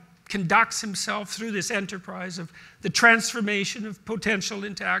God conducts himself through this enterprise of the transformation of potential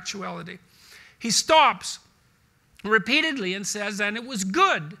into actuality, he stops repeatedly and says, and it was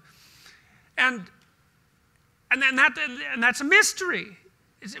good. And that's a mystery.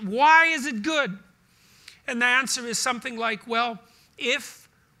 Why is it good? And the answer is something like, well, if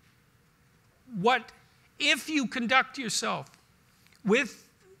you conduct yourself with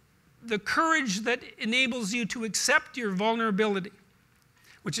the courage that enables you to accept your vulnerability,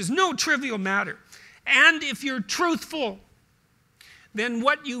 which is no trivial matter, and if you're truthful, then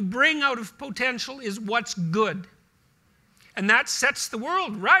what you bring out of potential is what's good. And that sets the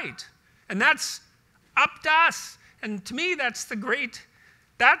world right. And that's up to us. And to me, that's the great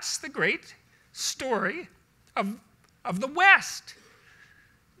story of the West.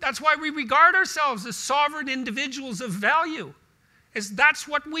 That's why we regard ourselves as sovereign individuals of value, as that's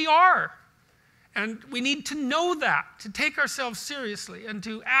what we are. And we need to know that, to take ourselves seriously and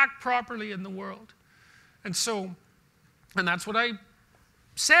to act properly in the world. And that's what I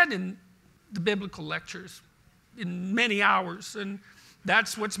said in the biblical lectures in many hours. And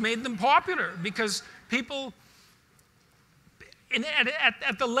that's what's made them popular, because people,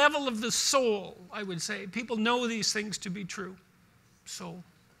 at the level of the soul, I would say, people know these things to be true. So,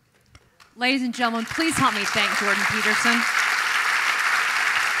 ladies and gentlemen, please help me thank Jordan Peterson.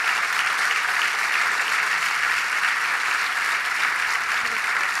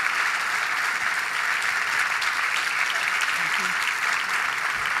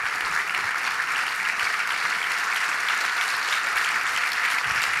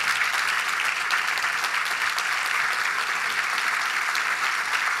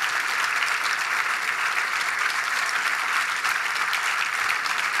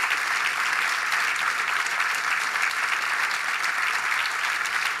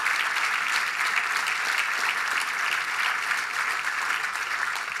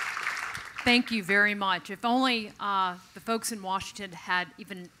 Thank you very much. If only the folks in Washington had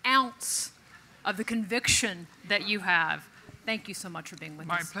even an ounce of the conviction that you have. Thank you so much for being with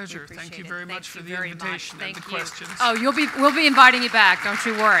us. My pleasure. Thank you very much for the invitation and the questions. Oh, we'll be inviting you back. Don't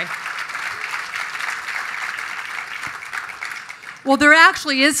you worry. Well, there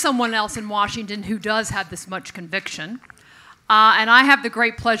actually is someone else in Washington who does have this much conviction. And I have the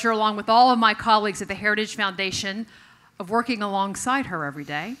great pleasure, along with all of my colleagues at the Heritage Foundation, of working alongside her every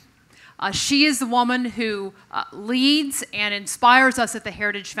day. She is the woman who leads and inspires us at the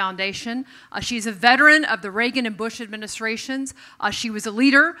Heritage Foundation. She's a veteran of the Reagan and Bush administrations. She was a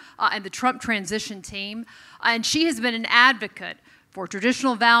leader in the Trump transition team. And she has been an advocate for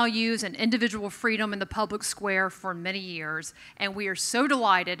traditional values and individual freedom in the public square for many years. And we are so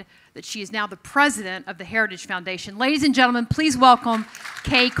delighted that she is now the president of the Heritage Foundation. Ladies and gentlemen, please welcome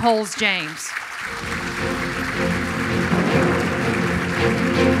Kay Coles-James.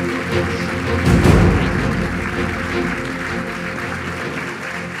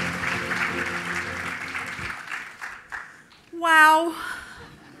 Wow.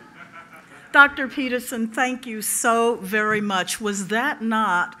 Dr. Peterson, thank you so very much. Was that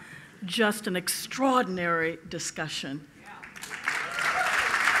not just an extraordinary discussion?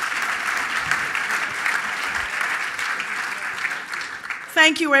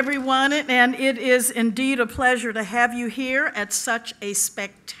 Thank you, everyone, and it is indeed a pleasure to have you here at such a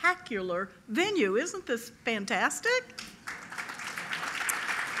spectacular venue. Isn't this fantastic?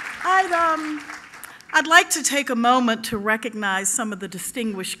 I'd like to take a moment to recognize some of the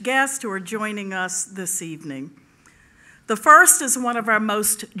distinguished guests who are joining us this evening. The first is one of our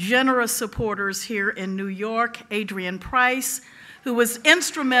most generous supporters here in New York, Adrienne Price, who was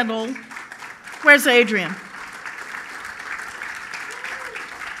instrumental. Where's Adrienne?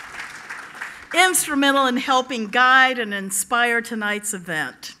 Instrumental in helping guide and inspire tonight's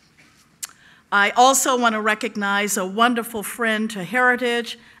event. I also want to recognize a wonderful friend to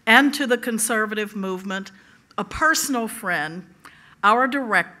Heritage and to the conservative movement, a personal friend, our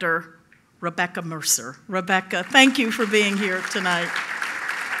director, Rebecca Mercer. Rebecca, thank you for being here tonight.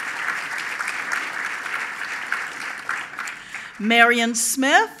 Marion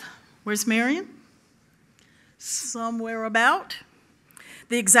Smith, where's Marion? Somewhere about.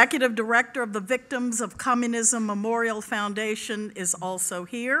 The executive director of the Victims of Communism Memorial Foundation is also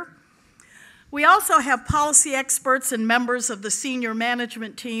here. We also have policy experts and members of the senior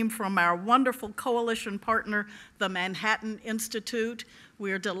management team from our wonderful coalition partner, the Manhattan Institute.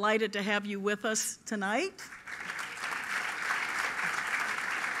 We are delighted to have you with us tonight.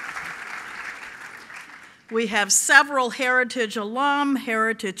 We have several Heritage alum,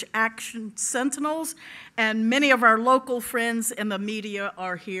 Heritage Action Sentinels, and many of our local friends in the media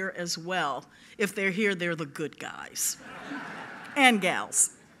are here as well. If they're here, they're the good guys and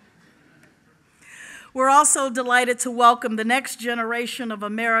gals. We're also delighted to welcome the next generation of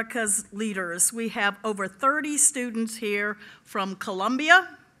America's leaders. We have over 30 students here from Columbia,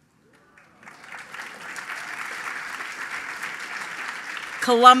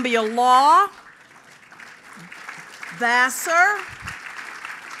 Columbia Law, Vassar,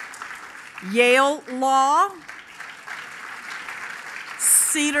 Yale Law,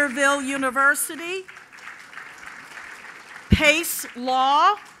 Cedarville University, Pace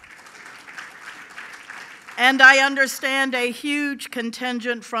Law, and I understand a huge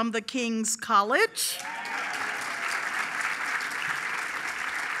contingent from the King's College.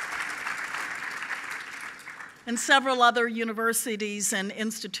 And several other universities and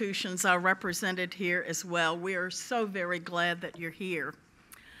institutions are represented here as well. We are so very glad that you're here.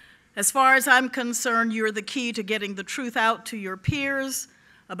 As far as I'm concerned, you're the key to getting the truth out to your peers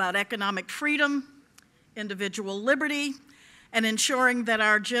about economic freedom, individual liberty, and ensuring that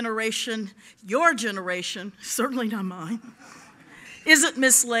our generation, your generation, certainly not mine, isn't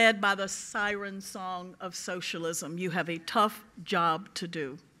misled by the siren song of socialism. You have a tough job to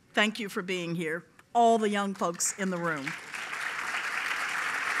do. Thank you for being here, all the young folks in the room.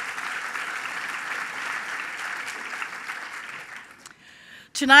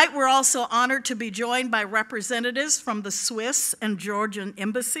 Tonight, we're also honored to be joined by representatives from the Swiss and Georgian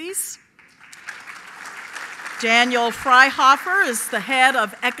embassies. Daniel Freihofer is the head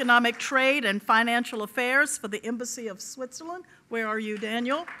of economic trade and financial affairs for the Embassy of Switzerland. Where are you,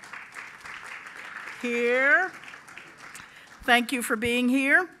 Daniel? Here. Thank you for being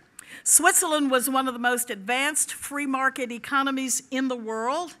here. Switzerland was one of the most advanced free market economies in the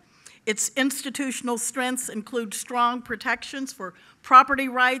world. Its institutional strengths include strong protections for property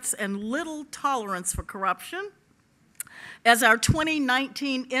rights and little tolerance for corruption. As our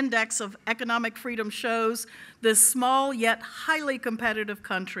 2019 Index of Economic Freedom shows, this small yet highly competitive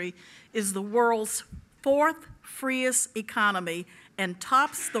country is the world's 4th freest economy and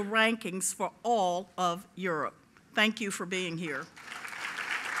tops the rankings for all of Europe. Thank you for being here.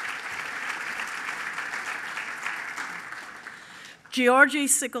 Georgie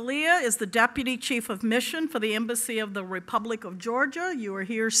Sikalia is the Deputy Chief of Mission for the Embassy of the Republic of Georgia. You are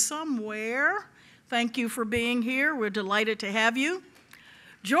here somewhere. Thank you for being here. We're delighted to have you.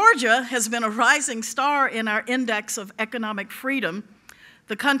 Georgia has been a rising star in our Index of Economic Freedom.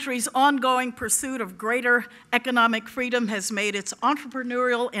 The country's ongoing pursuit of greater economic freedom has made its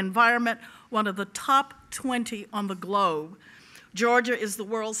entrepreneurial environment one of the top 20 on the globe. Georgia is the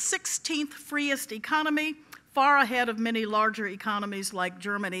world's 16th freest economy, far ahead of many larger economies like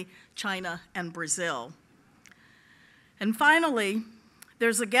Germany, China, and Brazil. And finally,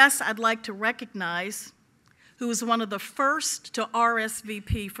 there's a guest I'd like to recognize who was one of the first to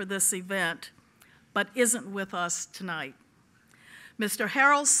RSVP for this event, but isn't with us tonight. Mr.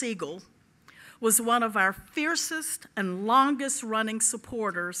 Harold Siegel was one of our fiercest and longest-running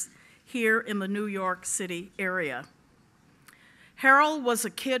supporters here in the New York City area. Harold was a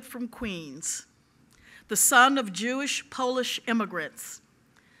kid from Queens, the son of Jewish Polish immigrants.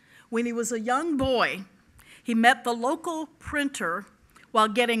 When he was a young boy, he met the local printer while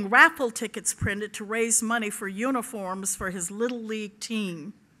getting raffle tickets printed to raise money for uniforms for his Little League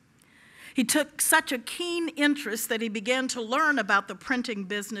team. He took such a keen interest that he began to learn about the printing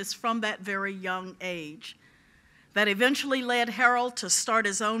business from that very young age. That eventually led Harold to start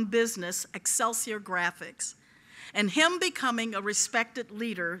his own business, Excelsior Graphics, and him becoming a respected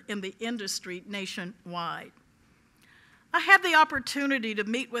leader in the industry nationwide. I had the opportunity to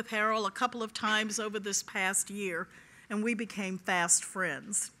meet with Harold a couple of times over this past year, and we became fast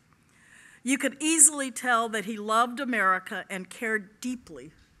friends. You could easily tell that he loved America and cared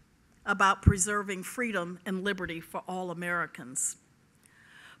deeply about preserving freedom and liberty for all Americans.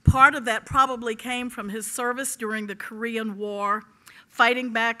 Part of that probably came from his service during the Korean War,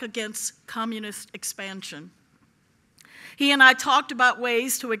 fighting back against communist expansion. He and I talked about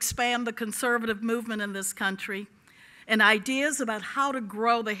ways to expand the conservative movement in this country and ideas about how to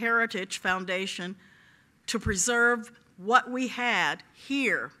grow the Heritage Foundation to preserve what we had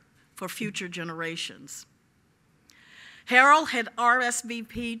here for future generations. Harold had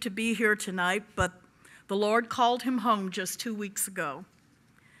RSVP'd to be here tonight, but the Lord called him home just 2 weeks ago.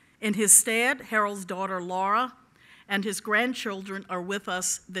 In his stead, Harold's daughter Laura and his grandchildren are with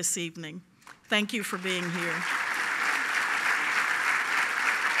us this evening. Thank you for being here.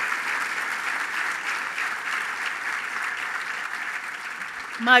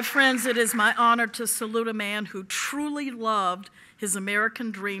 My friends, it is my honor to salute a man who truly loved his American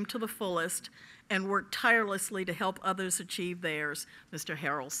dream to the fullest and worked tirelessly to help others achieve theirs, Mr.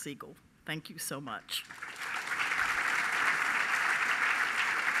 Harold Siegel. Thank you so much.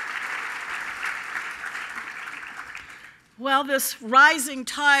 Well, this rising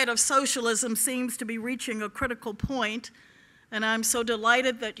tide of socialism seems to be reaching a critical point, and I'm so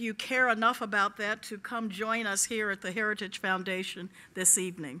delighted that you care enough about that to come join us here at the Heritage Foundation this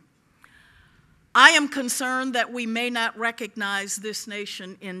evening. I am concerned that we may not recognize this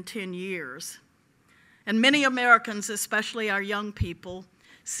nation in 10 years. And many Americans, especially our young people,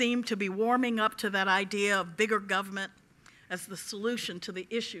 seem to be warming up to that idea of bigger government as the solution to the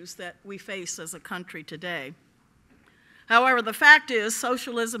issues that we face as a country today. However, the fact is,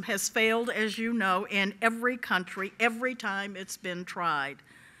 socialism has failed, as you know, in every country, every time it's been tried.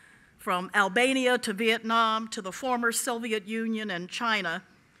 From Albania to Vietnam to the former Soviet Union and China,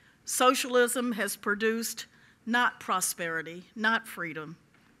 socialism has produced not prosperity, not freedom,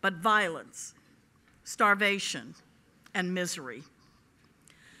 but violence, starvation, and misery.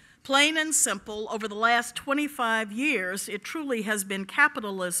 Plain and simple, over the last 25 years, it truly has been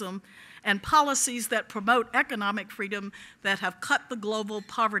capitalism and policies that promote economic freedom that have cut the global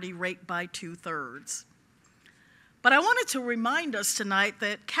poverty rate by 2/3. But I wanted to remind us tonight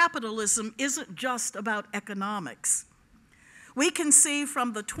that capitalism isn't just about economics. We can see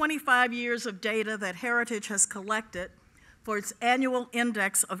from the 25 years of data that Heritage has collected for its annual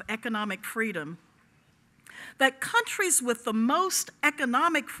Index of Economic Freedom that countries with the most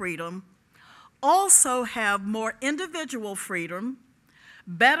economic freedom also have more individual freedom,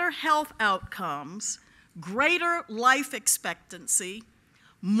 better health outcomes, greater life expectancy,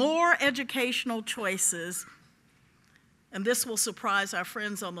 more educational choices, and this will surprise our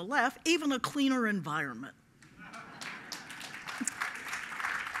friends on the left, even a cleaner environment.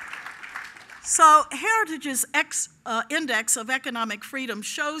 So Heritage's Index of Economic Freedom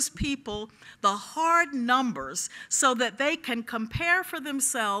shows people the hard numbers so that they can compare for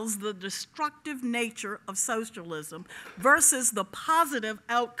themselves the destructive nature of socialism versus the positive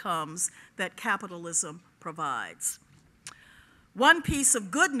outcomes that capitalism provides. One piece of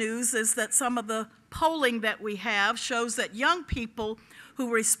good news is that some of the polling that we have shows that young people who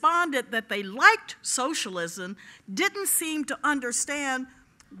responded that they liked socialism didn't seem to understand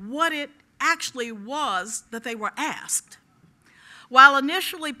what it actually was that they were asked. While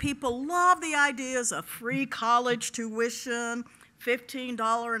initially people loved the ideas of free college tuition,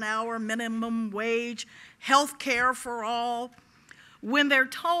 $15 an hour minimum wage, health care for all, when they're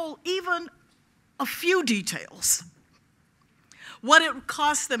told even a few details, what it would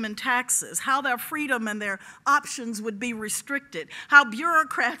cost them in taxes, how their freedom and their options would be restricted, how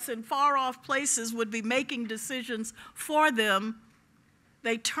bureaucrats in far-off places would be making decisions for them,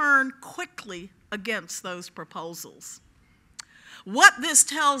 they turn quickly against those proposals. What this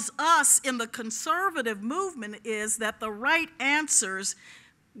tells us in the conservative movement is that the right answers,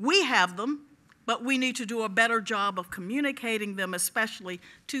 we have them, but we need to do a better job of communicating them, especially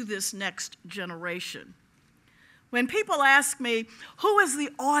to this next generation. When people ask me, who is the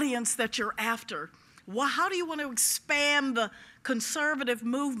audience that you're after? Well, how do you want to expand the conservative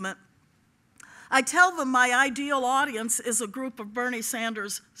movement? I tell them my ideal audience is a group of Bernie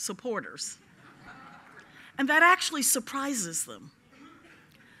Sanders supporters. And that actually surprises them.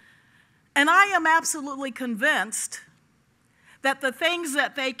 And I am absolutely convinced that the things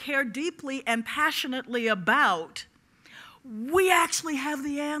that they care deeply and passionately about, we actually have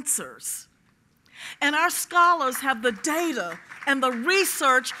the answers. And our scholars have the data and the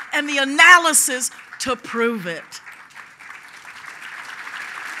research and the analysis to prove it.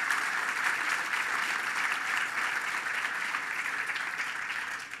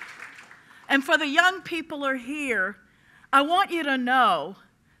 And for the young people who are here, I want you to know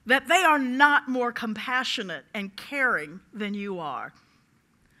that they are not more compassionate and caring than you are.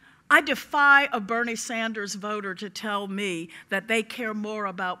 I defy a Bernie Sanders voter to tell me that they care more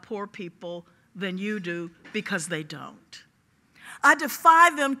about poor people than you do, because they don't. I defy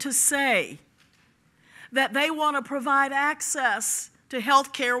them to say that they want to provide access to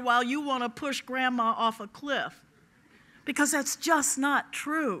health care while you want to push grandma off a cliff, because that's just not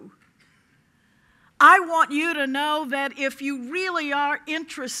true. I want you to know that if you really are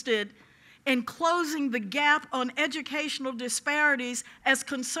interested in closing the gap on educational disparities, as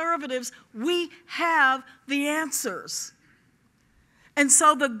conservatives, we have the answers. And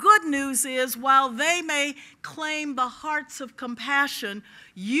so the good news is, while they may claim the hearts of compassion,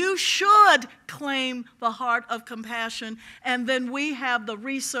 you should claim the heart of compassion, and then we have the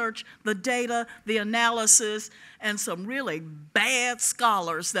research, the data, the analysis, and some really bad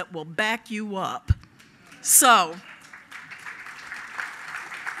scholars that will back you up. So,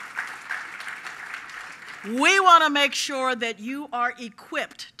 we want to make sure that you are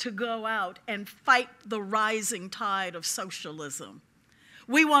equipped to go out and fight the rising tide of socialism.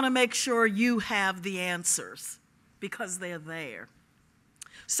 We want to make sure you have the answers, because they're there.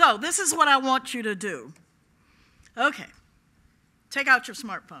 So, this is what I want you to do. Okay, take out your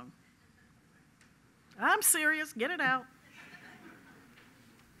smartphone. I'm serious, get it out.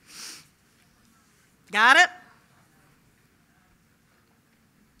 Got it?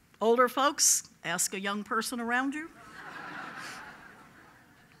 Older folks, ask a young person around you.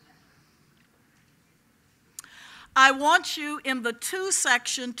 I want you in the to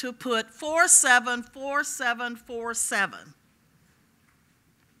section to put 474747.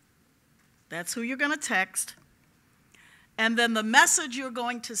 That's who you're going to text. And then the message you're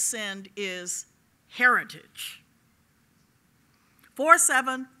going to send is heritage.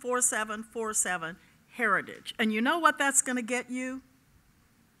 474747. Heritage. And you know what that's going to get you?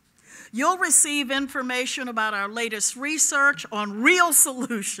 You'll receive information about our latest research on real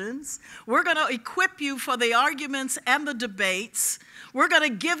solutions. We're going to equip you for the arguments and the debates. We're going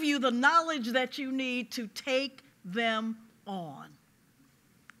to give you the knowledge that you need to take them on.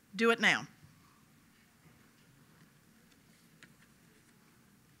 Do it now.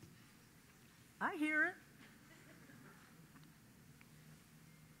 I hear it.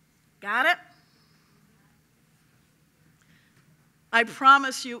 Got it? I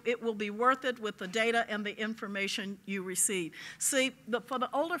promise you it will be worth it with the data and the information you receive. See, for the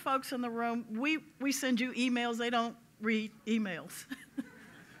older folks in the room, we send you emails. They don't read emails.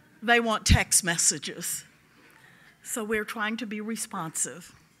 They want text messages. So we're trying to be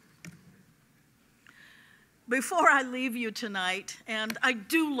responsive. Before I leave you tonight, and I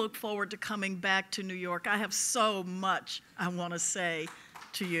do look forward to coming back to New York, I have so much I want to say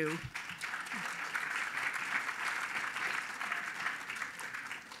to you.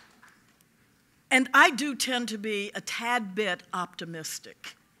 And I do tend to be a tad bit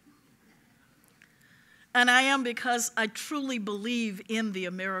optimistic. And I am because I truly believe in the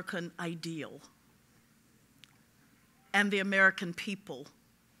American ideal and the American people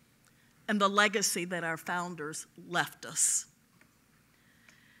and the legacy that our founders left us.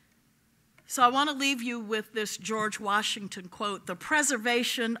 So I want to leave you with this George Washington quote: "The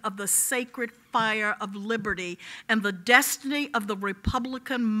preservation of the sacred fire of liberty and the destiny of the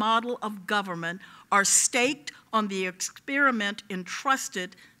Republican model of government are staked on the experiment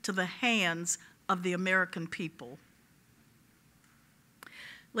entrusted to the hands of the American people."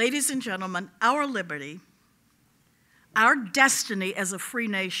 Ladies and gentlemen, our liberty, our destiny as a free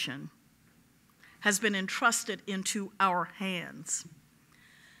nation, has been entrusted into our hands.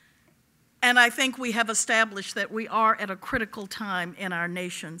 And I think we have established that we are at a critical time in our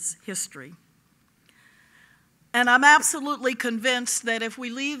nation's history. And I'm absolutely convinced that if we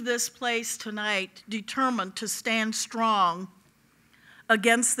leave this place tonight determined to stand strong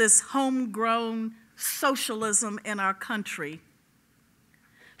against this homegrown socialism in our country,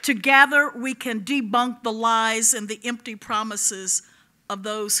 together we can debunk the lies and the empty promises of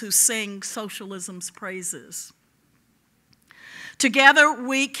those who sing socialism's praises. Together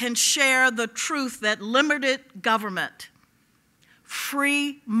we can share the truth that limited government,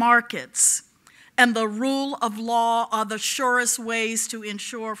 free markets, and the rule of law are the surest ways to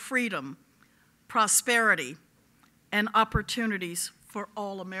ensure freedom, prosperity, and opportunities for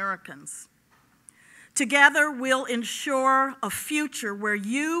all Americans. Together, we'll ensure a future where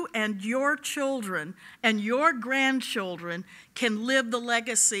you and your children and your grandchildren can live the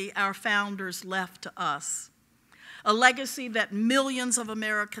legacy our founders left to us, a legacy that millions of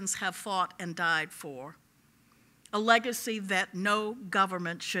Americans have fought and died for, a legacy that no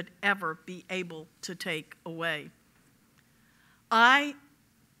government should ever be able to take away. I,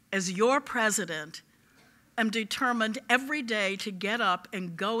 as your president, am determined every day to get up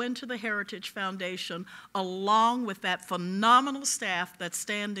and go into the Heritage Foundation along with that phenomenal staff that's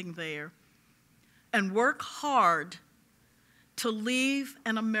standing there and work hard to leave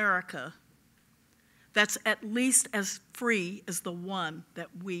an America that's at least as free as the one that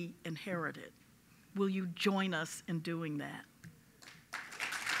we inherited. Will you join us in doing that?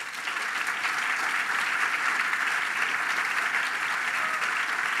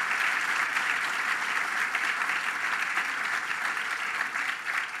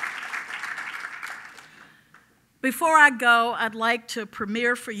 Before I go, I'd like to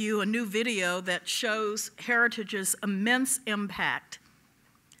premiere for you a new video that shows Heritage's immense impact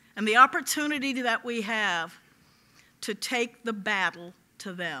and the opportunity that we have to take the battle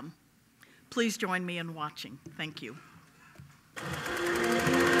to them. Please join me in watching. Thank you.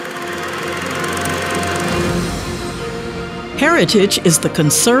 Heritage is the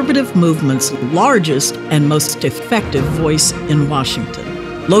conservative movement's largest and most effective voice in Washington.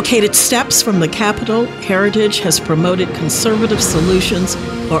 Located steps from the Capitol, Heritage has promoted conservative solutions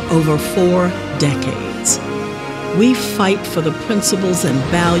for over 4 decades. We fight for the principles and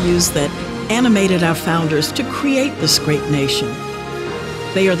values that animated our founders to create this great nation.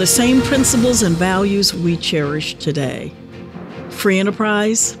 They are the same principles and values we cherish today: free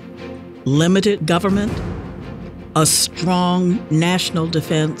enterprise, limited government, a strong national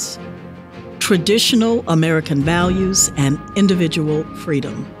defense, traditional American values, and individual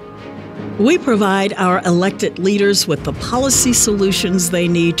freedom. We provide our elected leaders with the policy solutions they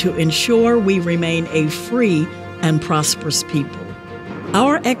need to ensure we remain a free and prosperous people.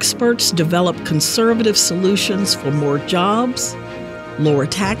 Our experts develop conservative solutions for more jobs, lower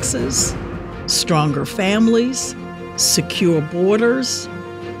taxes, stronger families, secure borders,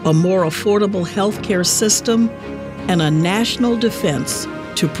 a more affordable healthcare system, and a national defense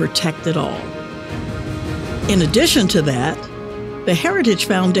to protect it all. In addition to that, the Heritage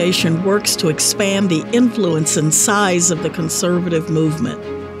Foundation works to expand the influence and size of the conservative movement.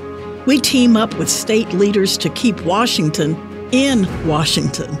 We team up with state leaders to keep Washington in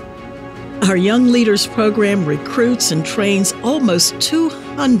Washington. Our Young Leaders program recruits and trains almost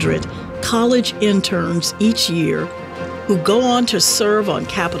 200 college interns each year who go on to serve on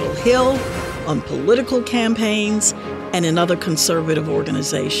Capitol Hill, on political campaigns, and in other conservative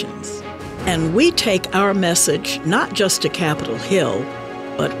organizations. And we take our message not just to Capitol Hill,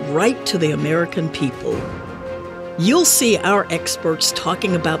 but right to the American people. You'll see our experts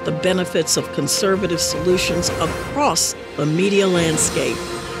talking about the benefits of conservative solutions across the media landscape.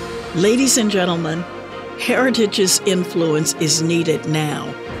 Ladies and gentlemen, Heritage's influence is needed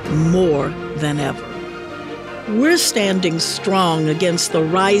now more than ever. We're standing strong against the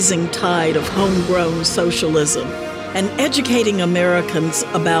rising tide of homegrown socialism and educating Americans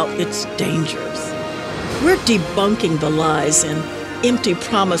about its dangers. We're debunking the lies and empty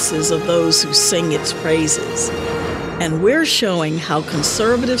promises of those who sing its praises. And we're showing how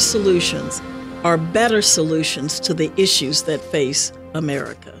conservative solutions are better solutions to the issues that face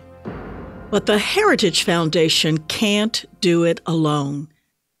America. But the Heritage Foundation can't do it alone.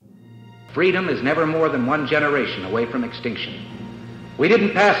 Freedom is never more than one generation away from extinction. We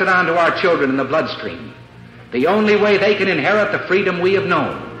didn't pass it on to our children in the bloodstream. The only way they can inherit the freedom we have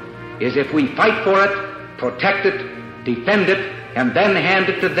known is if we fight for it, protect it, defend it, and then hand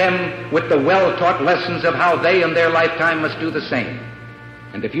it to them with the well-taught lessons of how they in their lifetime must do the same.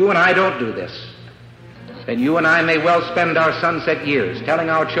 And if you and I don't do this, then you and I may well spend our sunset years telling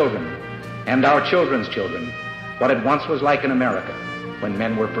our children and our children's children what it once was like in America when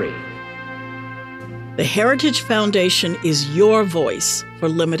men were free. The Heritage Foundation is your voice for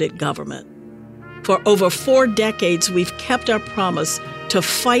limited government. For over 4 decades, we've kept our promise to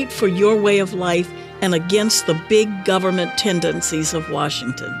fight for your way of life and against the big government tendencies of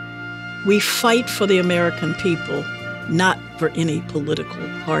Washington. We fight for the American people, not for any political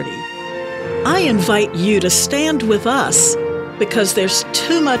party. I invite you to stand with us because there's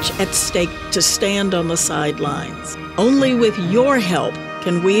too much at stake to stand on the sidelines. Only with your help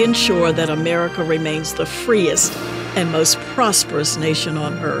can we ensure that America remains the freest and most prosperous nation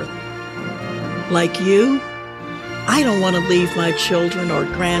on earth. Like you, I don't want to leave my children or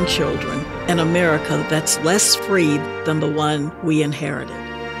grandchildren an America that's less free than the one we inherited.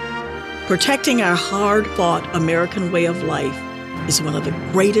 Protecting our hard-fought American way of life is one of the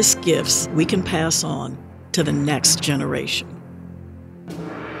greatest gifts we can pass on to the next generation.